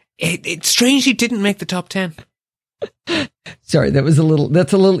underwear? It strangely didn't make the top 10. Sorry, that's a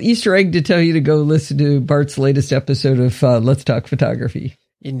little Easter egg to tell you to go listen to Bart's latest episode of Let's Talk Photography.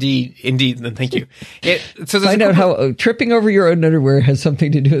 Indeed, and thank you. Find out how tripping over your own underwear has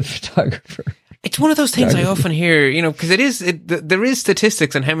something to do with photographer. It's one of those things I often hear, you know, because there is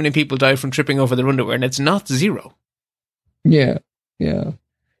statistics on how many people die from tripping over their underwear, and it's not zero. Yeah.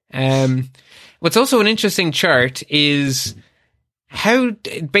 What's also an interesting chart is how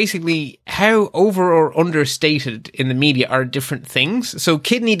over or understated in the media are different things. So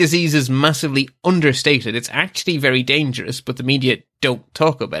kidney disease is massively understated. It's actually very dangerous, but the media don't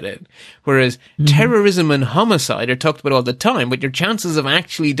talk about it. Whereas terrorism and homicide are talked about all the time, but your chances of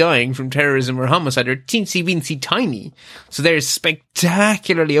actually dying from terrorism or homicide are teensy-weensy tiny. So they're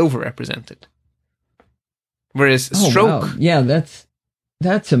spectacularly overrepresented. Whereas stroke... Wow. Yeah,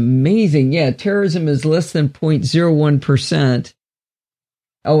 that's amazing. Yeah, terrorism is less than 0.01%.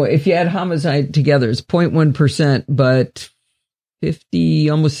 Oh, if you add homicide together, it's 0.1%, but 50,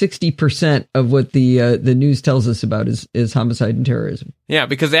 almost 60% of what the news tells us about is homicide and terrorism. Yeah,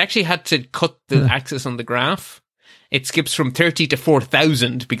 because they actually had to cut the axis on the graph. It skips from 30 to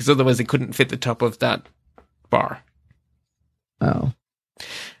 4,000 because otherwise they couldn't fit the top of that bar. Oh.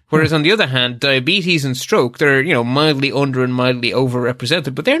 Whereas on the other hand, diabetes and stroke, they're, you know, mildly under and mildly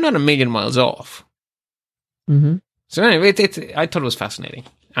overrepresented, but they're not a million miles off. Mm-hmm. So anyway, I thought it was fascinating.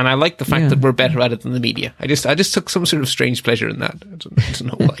 And I like the fact that we're better at it than the media. I just took some sort of strange pleasure in that. I don't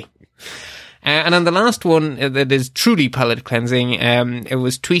know why. And on the last one that is truly palate cleansing, it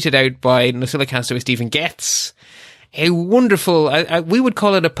was tweeted out by NosillaCastaway Stephen Getz. A wonderful, we would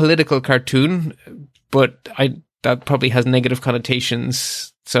call it a political cartoon, but that probably has negative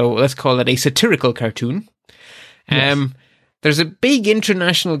connotations. So let's call it a satirical cartoon. Yes. There's a big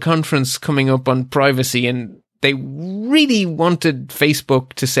international conference coming up on privacy, and they really wanted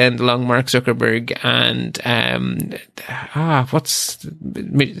Facebook to send along Mark Zuckerberg and,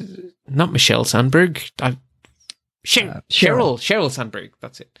 not Michelle Sandberg. Sheryl Sandberg.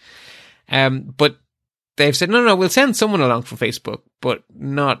 That's it. But they've said, no, we'll send someone along from Facebook, but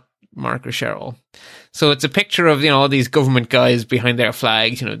not Mark or Sheryl. So it's a picture of, you know, all these government guys behind their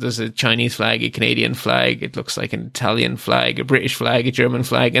flags. You know, there's a Chinese flag, a Canadian flag. It looks like an Italian flag, a British flag, a German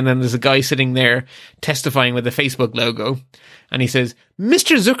flag. And then there's a guy sitting there testifying with the Facebook logo. And he says,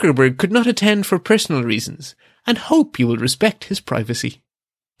 Mr. Zuckerberg could not attend for personal reasons and hope you will respect his privacy.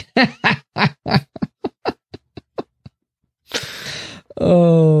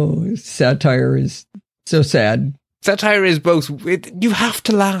 Oh, satire is so sad. Satire is both. You have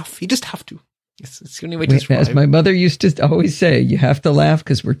to laugh. You just have to. It's the only way to survive. As my mother used to always say, you have to laugh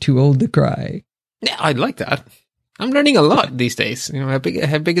because we're too old to cry. Yeah, I like that. I'm learning a lot these days. You know, how big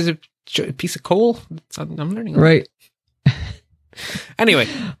is a piece of coal? I'm learning a lot. Right. Anyway.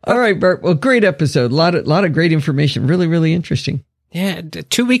 All right, Bert. Well, great episode. A lot of great information. Really, really interesting. Yeah,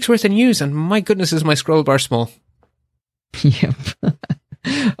 2 weeks worth of news, and my goodness, is my scroll bar small. Yep.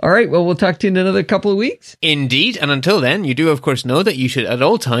 All right. Well, we'll talk to you in another couple of weeks. Indeed. And until then, you do, of course, know that you should at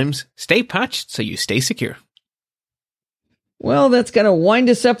all times stay patched so you stay secure. Well, that's going to wind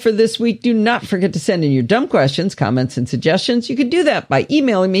us up for this week. Do not forget to send in your dumb questions, comments, and suggestions. You can do that by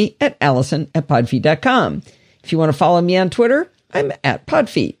emailing me at allison@podfeet.com. If you want to follow me on Twitter, I'm at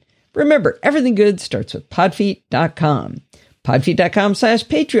Podfeet. Remember, everything good starts with podfeet.com.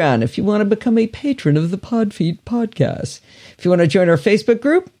 Podfeet.com/Patreon if you want to become a patron of the Podfeet podcast. If you want to join our Facebook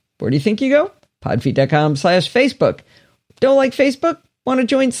group, where do you think you go? Podfeet.com/Facebook. Don't like Facebook? Want to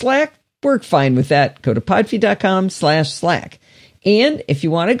join Slack? Work fine with that. Go to podfeet.com/Slack. And if you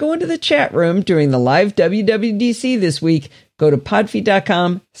want to go into the chat room during the live WWDC this week, go to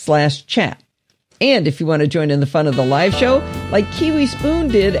podfeet.com/chat. And if you want to join in the fun of the live show, like Kiwi Spoon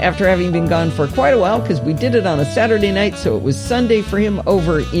did after having been gone for quite a while, because we did it on a Saturday night, so it was Sunday for him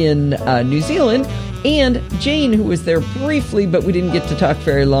over in New Zealand, and Jane, who was there briefly, but we didn't get to talk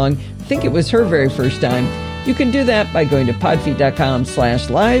very long. I think it was her very first time. You can do that by going to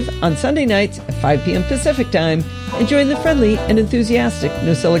podfeet.com/live on Sunday nights at 5 p.m. Pacific time and join the friendly and enthusiastic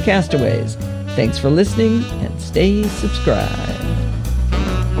NosillaCastaways. Thanks for listening and stay subscribed.